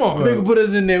role. Come on. They can put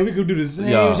us in there. We could do the same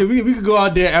Yeah. shit. We could go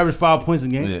out there, average 5 points a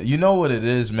game. Yeah, you know what it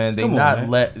is, man. They Come on, not man.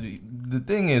 let. The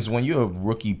thing is, when you're a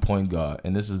rookie point guard,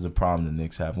 and this is the problem the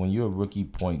Knicks have. When you're a rookie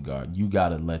point guard, you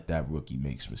gotta let that rookie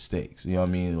make mistakes. You know what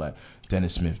I mean? Like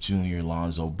Dennis Smith Jr.,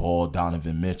 Lonzo Ball,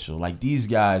 Donovan Mitchell. Like these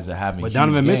guys are having. But huge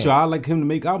Donovan games. Mitchell, I like him to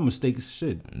make our mistakes.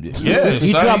 Shit. Yeah,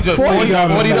 He son, dropped 40 the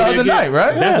other night,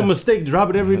 right? That's a mistake. Drop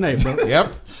it every night, bro.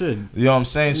 Yep. Shit. You know what I'm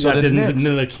saying? You So got the this Knicks.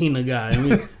 Ntilikina guy, and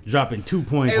we dropping 2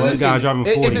 points. Hey, and this guy dropping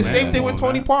 40. it's the same man. thing Come with on,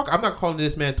 Tony man. Parker. I'm not calling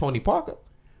this man Tony Parker,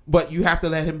 but you have to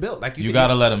let him build. Like you said,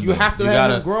 gotta let him. You build. have to You let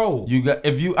gotta- him grow. You got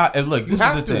if you look. This is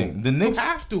have the to. thing. The Knicks. You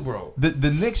have to, bro.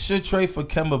 The Knicks should trade for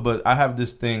Kemba, but I have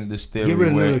this theory Get rid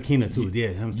of where Ntilikina too. Yeah,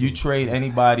 him too. you trade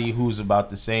anybody who's about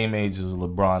the same age as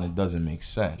LeBron, it doesn't make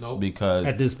sense Nope. because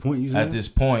at this point, you at this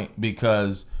point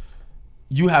because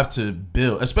you have to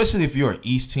build, especially if you're an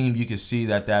East team. You can see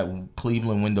that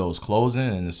Cleveland window is closing,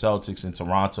 and the Celtics and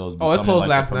Toronto is becoming closed like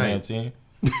last the premier night. team.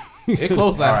 It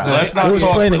closed last All right, night. let's It not was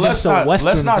talk. playing Let's against the not. Let's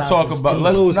Western not talk Conference about. team.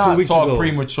 Let's Closed 2 not weeks talk ago.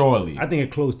 prematurely. I think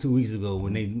it closed 2 weeks ago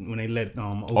when they let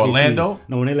OKC, Orlando?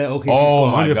 No, when they let OKC Oh, score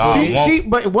my 100. God. See,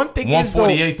 but one thing is though,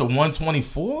 148 to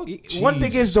 124. one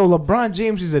thing is though, LeBron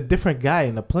James is a different guy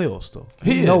in the playoffs though.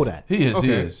 he You know is. that. He is.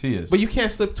 Okay. He is. But you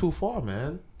can't slip too far,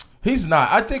 man. He's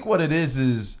not. I think what it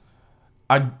is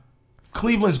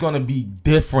Cleveland's going to be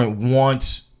different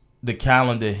once the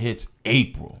calendar hits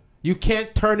April. You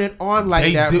can't turn it on like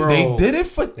They that, do, bro. They did it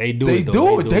for. They do They it, though.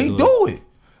 do it. They They do do it.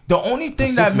 The only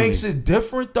thing that Consistently. makes it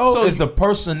different though So is the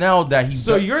personnel that he's.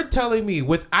 So you're telling me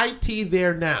with IT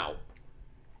there now,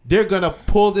 they're gonna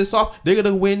pull this off? They're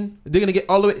gonna win? They're gonna get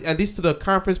all the way at least to the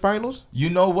conference finals? You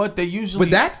know what? They usually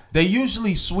With that? They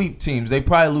usually sweep teams. They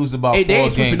probably lose about Hey, 4 they ain't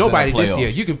games. sweeping in nobody the this playoffs. year.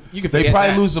 You can They forget probably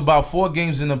that. lose about 4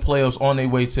 games in the playoffs on their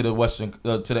way to the Western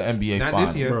to the NBA Not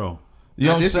finals. this year. bro. You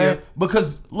know Not what I'm this saying? year.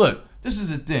 Because look, this is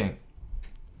the thing.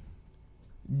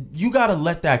 You gotta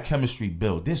let that chemistry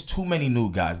build. There's too many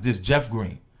new guys. There's Jeff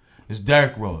Green. There's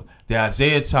Derrick Rose. There's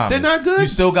Isaiah Thomas. They're not good. You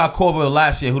still got Corver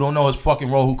last year who don't know his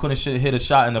fucking role, who couldn't hit a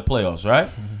shot in the playoffs, right?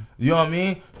 You know what I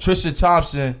mean? Tristan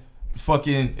Thompson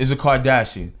fucking is a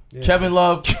Kardashian. Kevin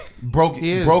Love broke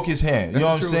He is. his hand. You That's know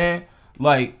what I'm true. saying?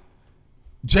 Like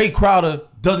Jay Crowder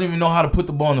doesn't even know how to put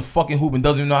the ball in the fucking hoop and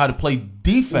doesn't even know how to play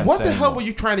defense. What the hell anymore. were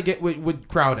you trying to get with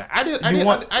Crowder? I didn't You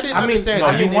want- understand. no,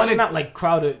 that. you it's wanted- not like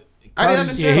Crowder. I didn't Crowder's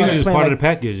understand Yeah, he was that. just playing part of like- the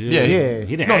package. Yeah.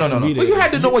 He didn't No, ask no, to no, be no. there. But you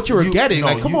had to know what you were getting.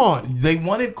 Like, come on. They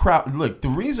wanted Crowder. Look, the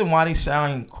reason why they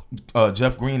signed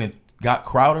Jeff Green and got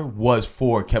Crowder was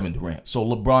for Kevin Durant. So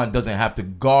LeBron doesn't have to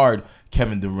guard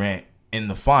Kevin Durant in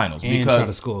the finals And because try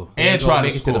to score. and Go try to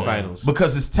make it to score the finals.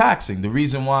 because it's taxing. The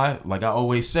reason why, like I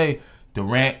always say,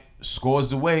 Durant scores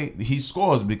the way he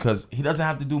scores because he doesn't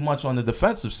have to do much on the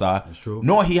defensive side. That's true.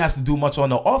 Nor he has to do much on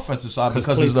the offensive side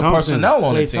because Klay it's the Thompson- personnel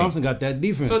on the Klay team. Thompson got that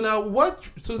defense. So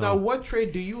now what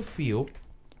trade do you feel?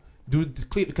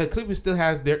 Because Cleveland still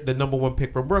has the number 1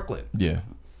 pick from Brooklyn. Yeah,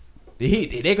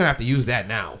 They're gonna have to use that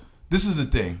now. this is the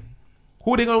thing.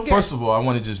 Who are they gonna get? First of all, I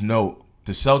want to just note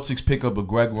the Celtics pick up a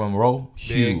Greg Monroe.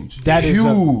 Huge. That is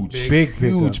a huge. big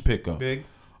huge pickup. Big.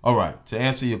 All right. To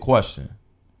answer your question,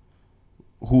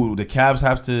 who the Cavs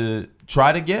have to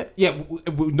try to get? Yeah,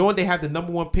 knowing they have the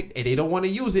number 1 pick and they don't want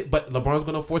to use it, but LeBron's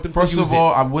gonna force them First to use of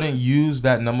all, I wouldn't use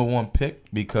that number 1 pick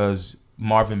because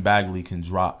Marvin Bagley can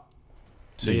drop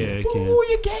to yeah, you. he it. can. Who are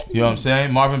you getting? You know what I'm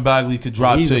saying? Marvin Bagley could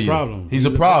drop He's to a you. problem. He's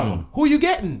a problem. Who are you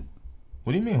getting?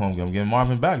 What do you mean, homie? I'm getting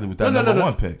Marvin Bagley with that No, number no.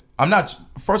 1 pick. I'm not.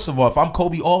 First of all, if I'm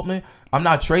Kobe Altman, I'm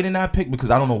not trading that pick because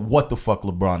I don't know what the fuck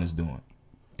LeBron is doing.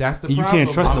 That's the You problem.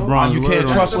 can't trust bro. LeBron. You can't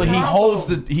Word trust on him.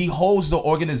 it. He holds the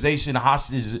organization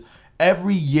hostage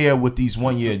every year with these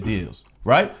 1-year deals,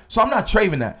 right? So I'm not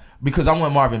trading that because I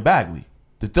want Marvin Bagley,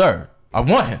 the third. I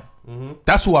want him.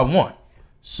 That's who I want.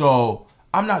 So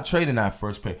I'm not trading that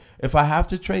first pick. If I have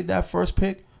to trade that first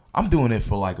pick, I'm doing it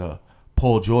for like a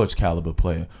Paul George caliber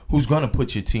player who's gonna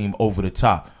put your team over the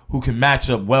top, who can match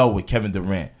up well with Kevin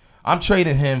Durant. I'm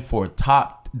trading him for a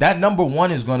top. That number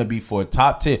 1 is gonna be for a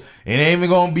top 10. It ain't even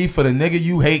gonna be for the nigga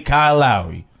you hate, Kyle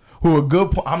Lowry, who a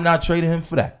good. I'm not trading him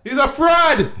for that. He's a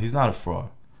fraud. He's not a fraud.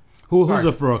 Who's Alright.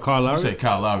 the for Kyle You Lowry? say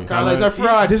Kyle Lowry. Kyle is a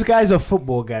fraud. This guy's a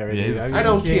football guy, right? Yeah, he's a here. football I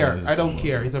don't Yeah. care. I don't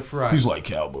care. He's a fraud. He's like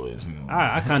Cowboys. You know.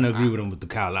 I kind of agree with him with the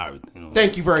Kyle Lowry thing.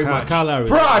 Thank you very much. Kyle Lowry.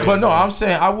 Fraud. But no, I'm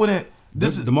saying I wouldn't.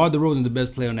 This is DeMar DeRozan the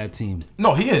best player on that team.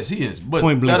 no. He is. But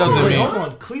Point blank. that doesn't Wait, mean. hold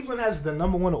on. Cleveland has the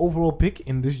number 1 overall pick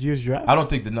in this year's draft. I don't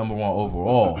think the number 1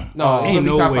 overall. No, it's Ain't gonna be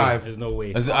no top way. 5. There's no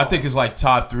way. I think it's like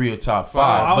top 3 or top 5.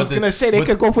 I was But gonna say they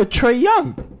could go for Trey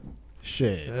Young.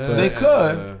 Shit. They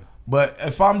could. But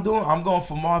if I'm going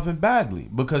for Marvin Bagley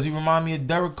because he remind me of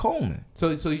Derek Coleman. So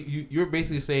you're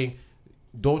basically saying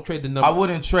don't trade the number. I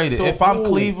wouldn't trade it. So If I'm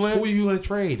Cleveland, who are you going to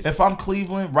trade? if I'm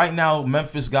Cleveland, right now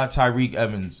Memphis got Tyreek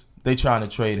Evans. They trying to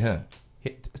trade him.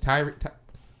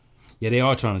 Yeah, they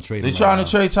are trying to trade him. They trying to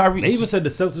trade Tyreek. They even said the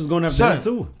Celtics going after Son, him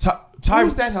too.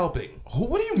 Who's that helping?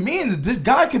 What do you mean? This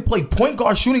guy can play point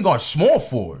guard, shooting guard, small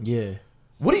forward. Yeah.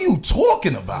 What are you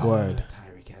talking about? Word.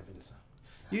 Tyreek Evans.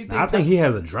 You I think he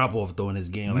has a drop off though in his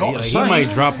game. No, Like, he son, might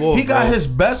he's- drop off. He got bro. his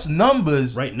best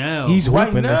numbers right now. He's right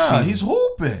hooping this now. season. He's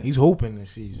hooping. He's hooping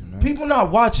this season, man. People not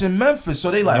watching Memphis,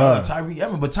 so they like, Yeah. oh, Tyreek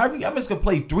Evans. But Tyreek Evans can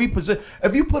play 3%.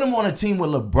 If you put him on a team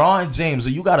with LeBron James, or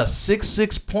you got a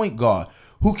 6'6" point guard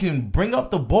who can bring up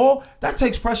the ball, that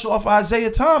takes pressure off Isaiah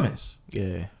Thomas.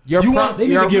 Yeah. You're You pro- want- They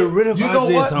need you're- to get rid of You know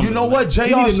Isaiah what? Thomas, You know man. what? He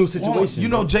J.R. need a new situation. You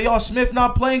know J.R. Smith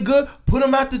not playing good. Put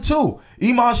him at the 2.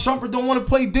 Iman Shumpert don't want to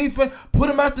play defense. Put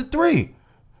him at the 3.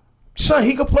 Son,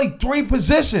 he could play 3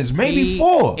 positions, maybe he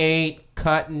 4. ain't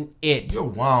cutting it. You're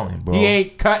wilding, bro. He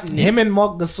ain't cutting it. Him and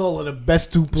Mark Gasol are the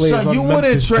best two players Son, on you Memphis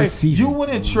wouldn't trade. this season. You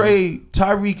wouldn't trade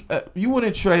Tyreek. You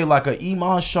wouldn't trade like a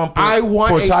Iman Shumpert I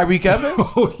want for a- Tyreek Evans.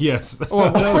 Oh yes. Well,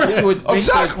 of course you would make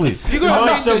Exactly. the- You're gonna Iman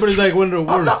make the Shumpert is like one of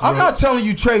the worst. I'm not telling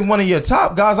you trade one of your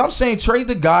top guys. I'm saying trade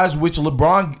the guys which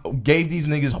LeBron gave these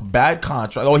niggas bad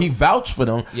contract, or he vouched for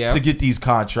them Yeah. to get these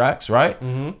contracts, right?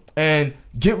 And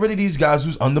get rid of these guys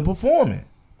who's underperforming.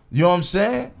 You know what I'm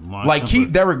saying? Iman Like keep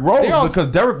Shumpert. Derrick Rose They also- because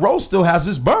Derrick Rose still has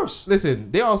his burst. Listen,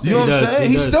 they all say You know what I'm saying?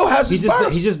 He does. still has his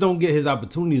burst. He just don't get his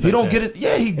opportunities. He like don't that. get it.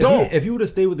 Yeah, he If don't. If he would have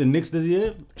stayed with the Knicks this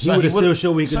year, he Son, would he have would've- still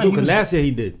showed what he could son, do. he Because was- last year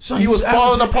he did. Son, he was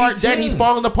falling averaging apart. Then 18. he's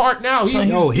falling apart now. Son,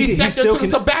 He, No, he he second still to the can-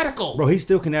 sabbatical. Bro, he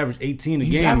still can average 18 a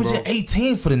He's game, averaging bro.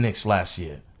 18 for the Knicks last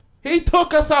year. He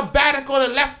took a sabbatical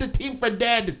and left the team for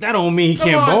dead. That don't mean he Come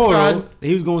can't on, ball son. though.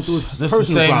 He was going through his This is personal the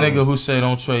same problems. nigga who said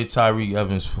don't trade Tyreek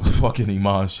Evans for fucking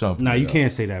Iman Shumpert. Nah, you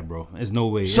can't say that, bro. There's no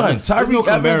way. Son, There's no Tyreek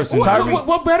Evans- comparison. Tyreek-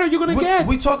 What better are you gonna get?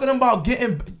 We talking about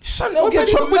getting. Son, they'll What get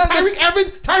better with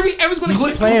tremendous. Tyreek Evans gonna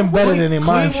get Playing better than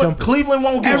Iman Cleveland, Shumpert. Cleveland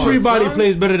won't get Everybody son.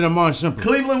 plays better than Iman Shumpert.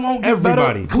 Cleveland won't get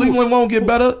Everybody. better. Cleveland won't get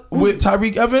better with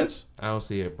Tyreek Evans. I don't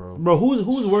see it, bro. Bro,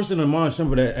 who's worse than Iman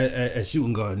Shumpert at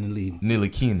shooting guard in the league? Neely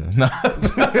Keenan. Nah.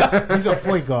 He's a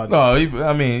point guard. No,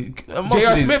 I mean, most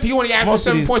J.R. of these, Smith, he only averaged most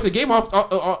of 7 these- points a game off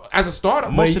as a starter.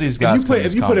 Most of these guys.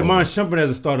 If you put Iman Shumpert as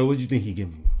a starter, what do you think he give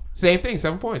you? Same thing,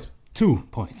 7 points. 2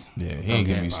 points. Yeah, he ain't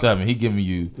giving you bro. 7. He giving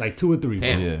you. Like 2 or 3. Bro.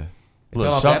 Damn. Yeah. fell Look,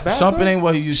 off that bad, Shumpert son? ain't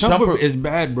what he used. Shumpert is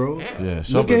bad, bro. Yeah,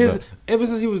 Look Shumpert at his. bad. Ever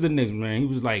since he was the Knicks, man, he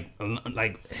was like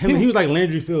him. He was like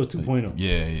Landry Fields 2.0.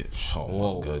 Yeah. Oh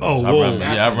Whoa. my goodness. Oh, I whoa. remember.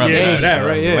 Yeah, I remember Yeah, that. that son.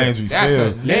 right, yeah. Landry That's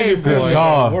Fields. a name, Good boy.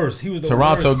 God. Worse. He was the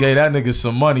Toronto worst. gave that nigga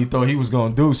some money, thought he was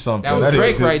gonna do something. That was nigga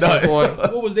Drake did right there, nothing. boy.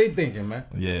 What was they thinking, man?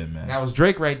 Yeah, man. That was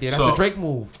Drake right there. That's So- the Drake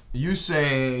move. You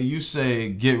say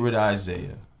get rid of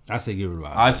Isaiah. I say get rid of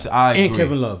I and agree.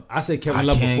 Kevin Love. I say Kevin I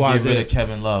Love can't before get rid Isaiah. of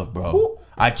Kevin Love, bro.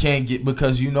 I can't get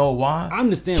because you know why? I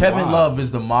understand Kevin why. Love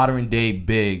is the modern day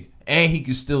big, and he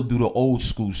can still do the old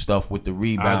school stuff with the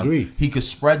rebound. I agree. He could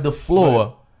spread the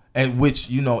floor, and which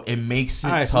it makes it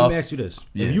All right, so let tough. me ask you this: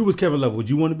 Yeah. If you was Kevin Love, would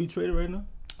you want to be traded right now?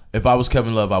 If I was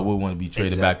Kevin Love, I would want to be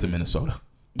traded back to Minnesota.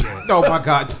 Oh my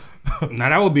God. Now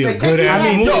that would be a They good take ass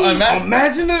you move. Yo,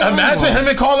 Imagine that. Imagine him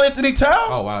and Carl Anthony Towns.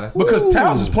 Oh wow, that's Because Ooh.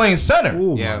 Towns is playing center.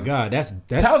 Oh Yeah. my God, that's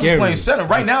Towns scary. is playing center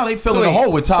right now. They filling the wait,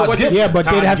 hole with so Todd what you- Gibson. Yeah, but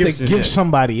Todd they'd have Gibson, to give yeah.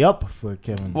 somebody up for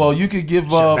Kevin. Well, you could give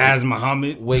Shabazz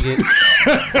Muhammad. Wiggins.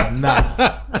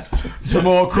 nah.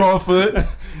 Jamal Crawford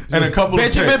and a couple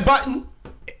Benjamin of picks. Button.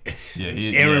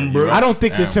 Aaron you're Brooks. right. I don't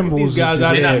think the Aaron Brooks. Timberwolves These guys are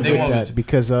out good there, they with won't that be-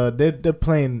 because they're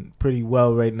playing pretty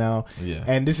well right now. Yeah.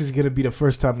 And this is gonna be the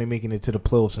first time they're making it to the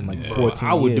playoffs in like 14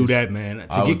 I would years. do that, man.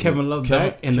 To I get would Kevin do- Love Kevin-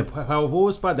 back in the power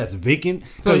forward spot that's vacant.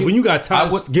 So So you- when you got I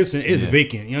Todd would- Gibson, it's Yeah.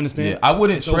 vacant. You understand? Yeah, I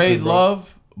wouldn't It's trade open, bro.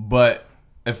 Love, but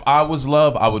if I was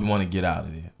Love, I would want to get out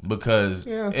of there because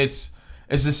Yeah. it's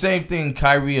the same thing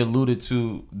Kyrie alluded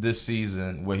to this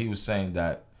season where he was saying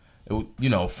that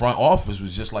front office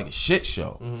was just like a shit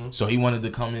show. So he wanted to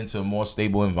come into a more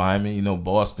stable environment.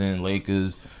 Boston,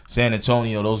 Lakers, San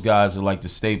Antonio, those guys are like the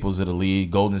staples of the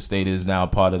league. Golden State is now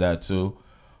part of that too.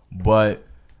 But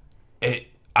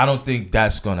I don't think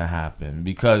that's gonna happen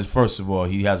because first of all,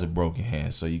 he has a broken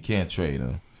hand, so you can't trade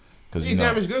him. Because He's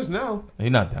damaged goods now.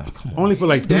 he's not down. Come on. Only for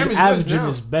like Damn He's it. averaging now.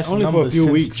 his best Only for a numbers few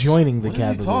since weeks. joining the What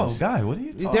are you talking, Cavaliers. guy? What are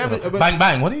you talking damaged, about? but- Bang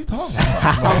bang. What are you talking about?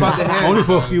 Talk about the hand. only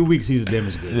for a few weeks he's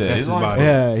damaged good. Yeah, That's he's only about for- it.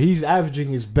 Yeah, he's averaging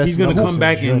his best. He's gonna numbers come since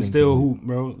back and joining still the hoop,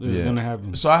 bro. It's gonna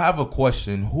happen. So I have a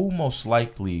question: who most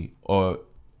likely, or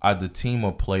are the team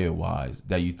or player wise,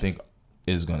 that you think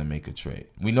is gonna make a trade?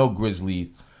 We know Grizzlies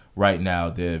right now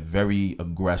they're very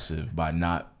aggressive by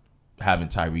not having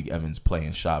Tyreek Evans play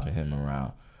and shopping him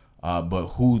around. But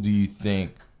who do you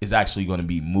think is actually going to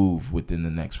be moved within the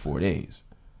next 4 days?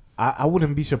 I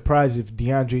wouldn't be surprised if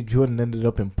DeAndre Jordan ended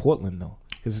up in Portland though,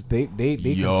 because they get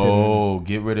rid of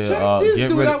Check this get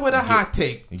dude rid out with a hot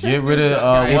take. get Check rid this of,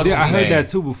 guy. what's his I heard name? that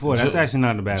too before. That's actually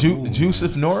not a bad move. Jusuf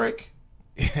Nurkic?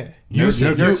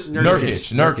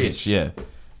 Nurkic. Nurkic,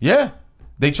 yeah.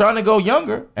 They trying to go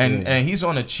younger, and he's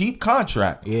on a cheap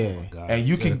contract. Yeah. God. And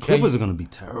you can the Clippers are gonna be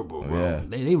terrible, bro. Yeah.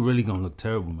 They really gonna look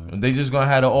terrible, man. They just gonna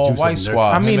have an all-white Jusuf Nurkic.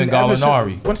 squad. I mean, him and ever since-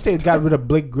 Gallinari. once they got rid of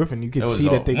Blake Griffin, you could It was see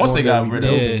all- that they once they got rid of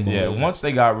rebuilding yeah, mode. once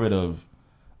they got rid of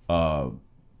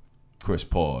Chris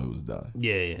Paul, it was done.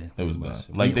 Yeah. It was done. Much.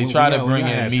 Like they We- tried we to got- bring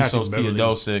we in got Patrick Misos Beverly.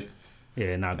 Teodosic,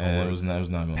 Yeah, not gonna and work. it was not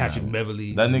gonna Patrick happen.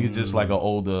 Beverly. That nigga just like an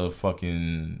older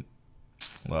fucking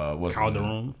what's his name?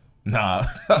 Calderon. Nah,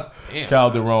 Damn.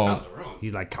 Calderon.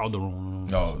 He's like Calderon.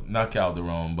 No, not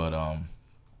Calderon, but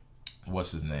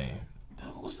what's his name?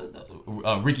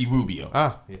 Ricky Rubio.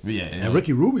 Yeah, And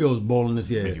Ricky Rubio's balling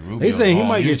this year. Ricky Rubio's They saying he balling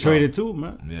might get Utah. traded too,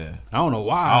 man. Yeah. I don't know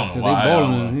why. I don't know 'cause why. They I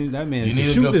don't balling. know. That man You can need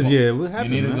a shoot good this po- year. What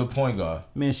happened, You need man? a good point guard.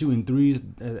 Man shooting threes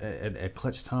at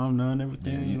clutch time now and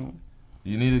everything. Yeah, you know,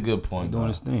 You need a good point doing guard.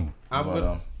 his thing. I'm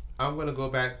But, gonna go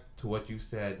back to what you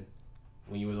said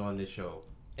when you was on this show,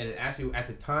 and it actually at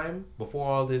the time before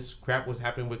all this crap was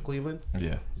happening with Cleveland,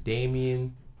 yeah.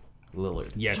 Damian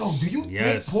Lillard. Yes.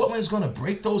 think Portland's gonna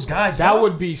break those guys? That up?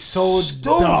 would be so Stupid.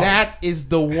 dumb. That is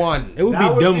the one. It would That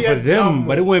be would dumb be for a them, dumb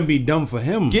but it move. wouldn't be dumb for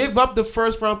him. Give up the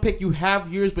first round pick. You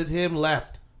have years with him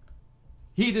left.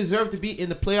 He deserved to be in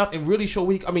the playoff and really show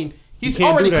what he. I mean, he's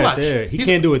can't already do that clutch. there. He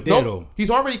can't do it there, though. He's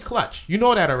already clutch. You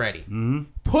know that already. Mm-hmm.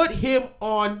 Put him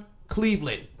on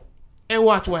Cleveland and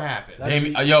watch what happens.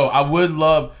 Yo, I would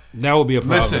love. That would be a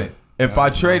problem. Listen, if I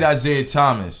trade Isaiah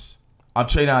Thomas, I'm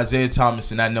trading Isaiah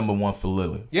Thomas and that number one for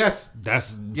Lillard. Yes.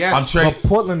 That's Yes. I'm trading, But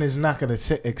Portland is not going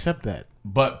to accept that.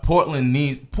 but Portland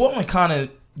kind of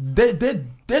they're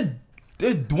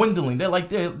dwindling. They're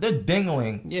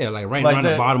dingling. yeah, like right Like around the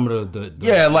that- bottom of the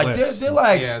Yeah, like West. they're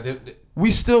like Yeah. we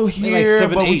still like here,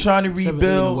 7, but we 8, trying to 7, 8 in the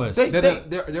rebuild. West.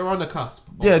 They're on the cusp.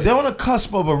 Yeah, they're on the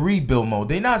cusp of a rebuild mode.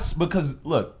 They not because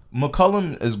look,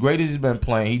 McCollum, as great as he's been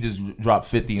playing, he just dropped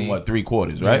 50 in 3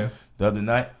 quarters, right? Yeah. The other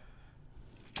night.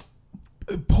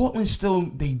 Portland still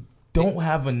they don't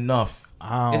have enough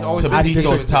It's always to been beat the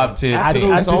those case top with tier them. teams.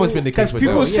 That's always been the case Because with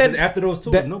people them. said after those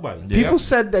two, that- nobody. Yeah. People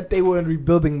said that they were in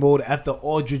rebuilding mode after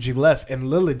Aldridge left, and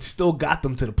Lillard still got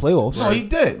them to the playoffs. No, he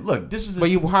did. Look, this is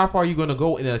But how far are you going to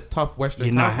go in a tough Western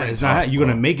You're not. Conference? It's not. You're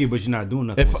gonna make it, but you're not doing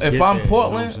nothing. to if get I'm there,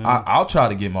 Portland, you know what I'm saying? I'll try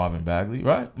to get Marvin Bagley,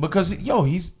 right? Because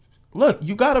he's look,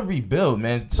 you got to rebuild,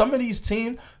 man. Some of these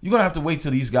teams, you're gonna have to wait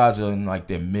till these guys are in like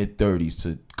their mid-30s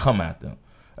to come at them.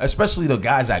 Especially the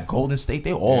guys at Golden State,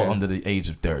 they're all under the age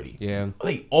of 30. Yeah.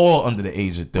 They all under the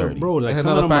age of 30. Bro, like That's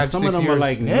some of another them, 5, some of 6 them are years.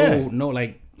 like Yeah. no,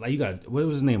 like you got what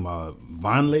was his name?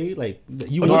 Vonleh, like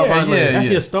you. Oh, want yeah, Vonleh. yeah, That's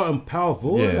yeah. your starting power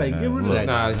forward. Yeah, like man, get rid of look. that.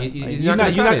 Nah, guy. you're Like, not gonna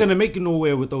you're cut not it. gonna make it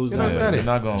nowhere with those You're not guys. gonna you're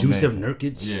not gonna Jusuf make-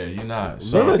 Nurkic. Yeah, you're not.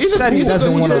 So, Lillard said he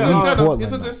doesn't want to he's a leave good center. Portland.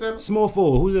 He's a good center. Small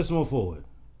forward. Who's that small forward?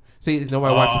 See,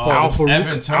 nobody watches Al Portland.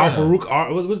 Evan Farouk. Turner. Al Farouk.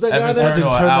 What was that guy? Evan there? Turner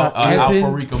or Turner. Al Evan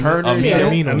Farouk Turner. Aminu. Yeah,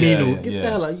 Aminu. Yeah, Get yeah. the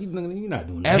hell out. You're not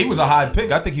doing that. He was a high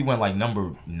pick. I think he went like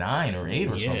number 9 or 8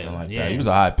 or Yeah, something like yeah. that. He was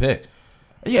a high pick.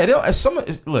 Yeah,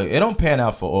 look, it don't pan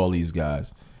out for all these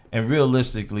guys. And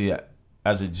realistically,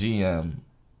 as a GM,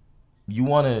 you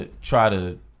want to try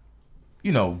to,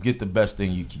 get the best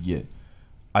thing you can get.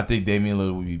 I think Damian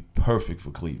Lillard would be perfect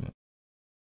for Cleveland.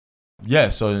 Yeah,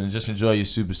 so just enjoy your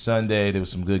Super Sunday. There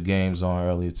was some good games on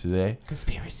earlier today.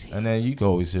 Conspiracy. And then you can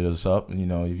always hit us up. If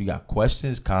you got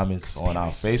questions, comments on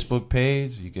our Facebook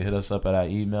page, you can hit us up at our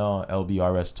email,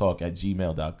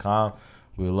 lbrstalk@gmail.com.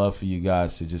 We would love for you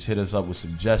guys to just hit us up with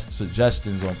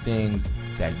suggestions on things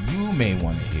that you may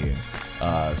want to hear.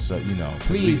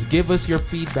 Please give us your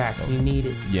feedback. We need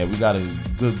it. Yeah, we got a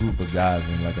good group of guys,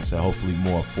 and like I said, hopefully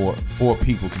four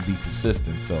people can be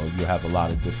consistent, so you'll have a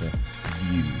lot of different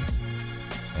views.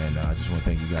 And I just want to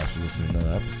thank you guys for listening to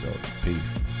another episode.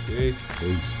 Peace. Peace.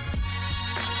 Peace.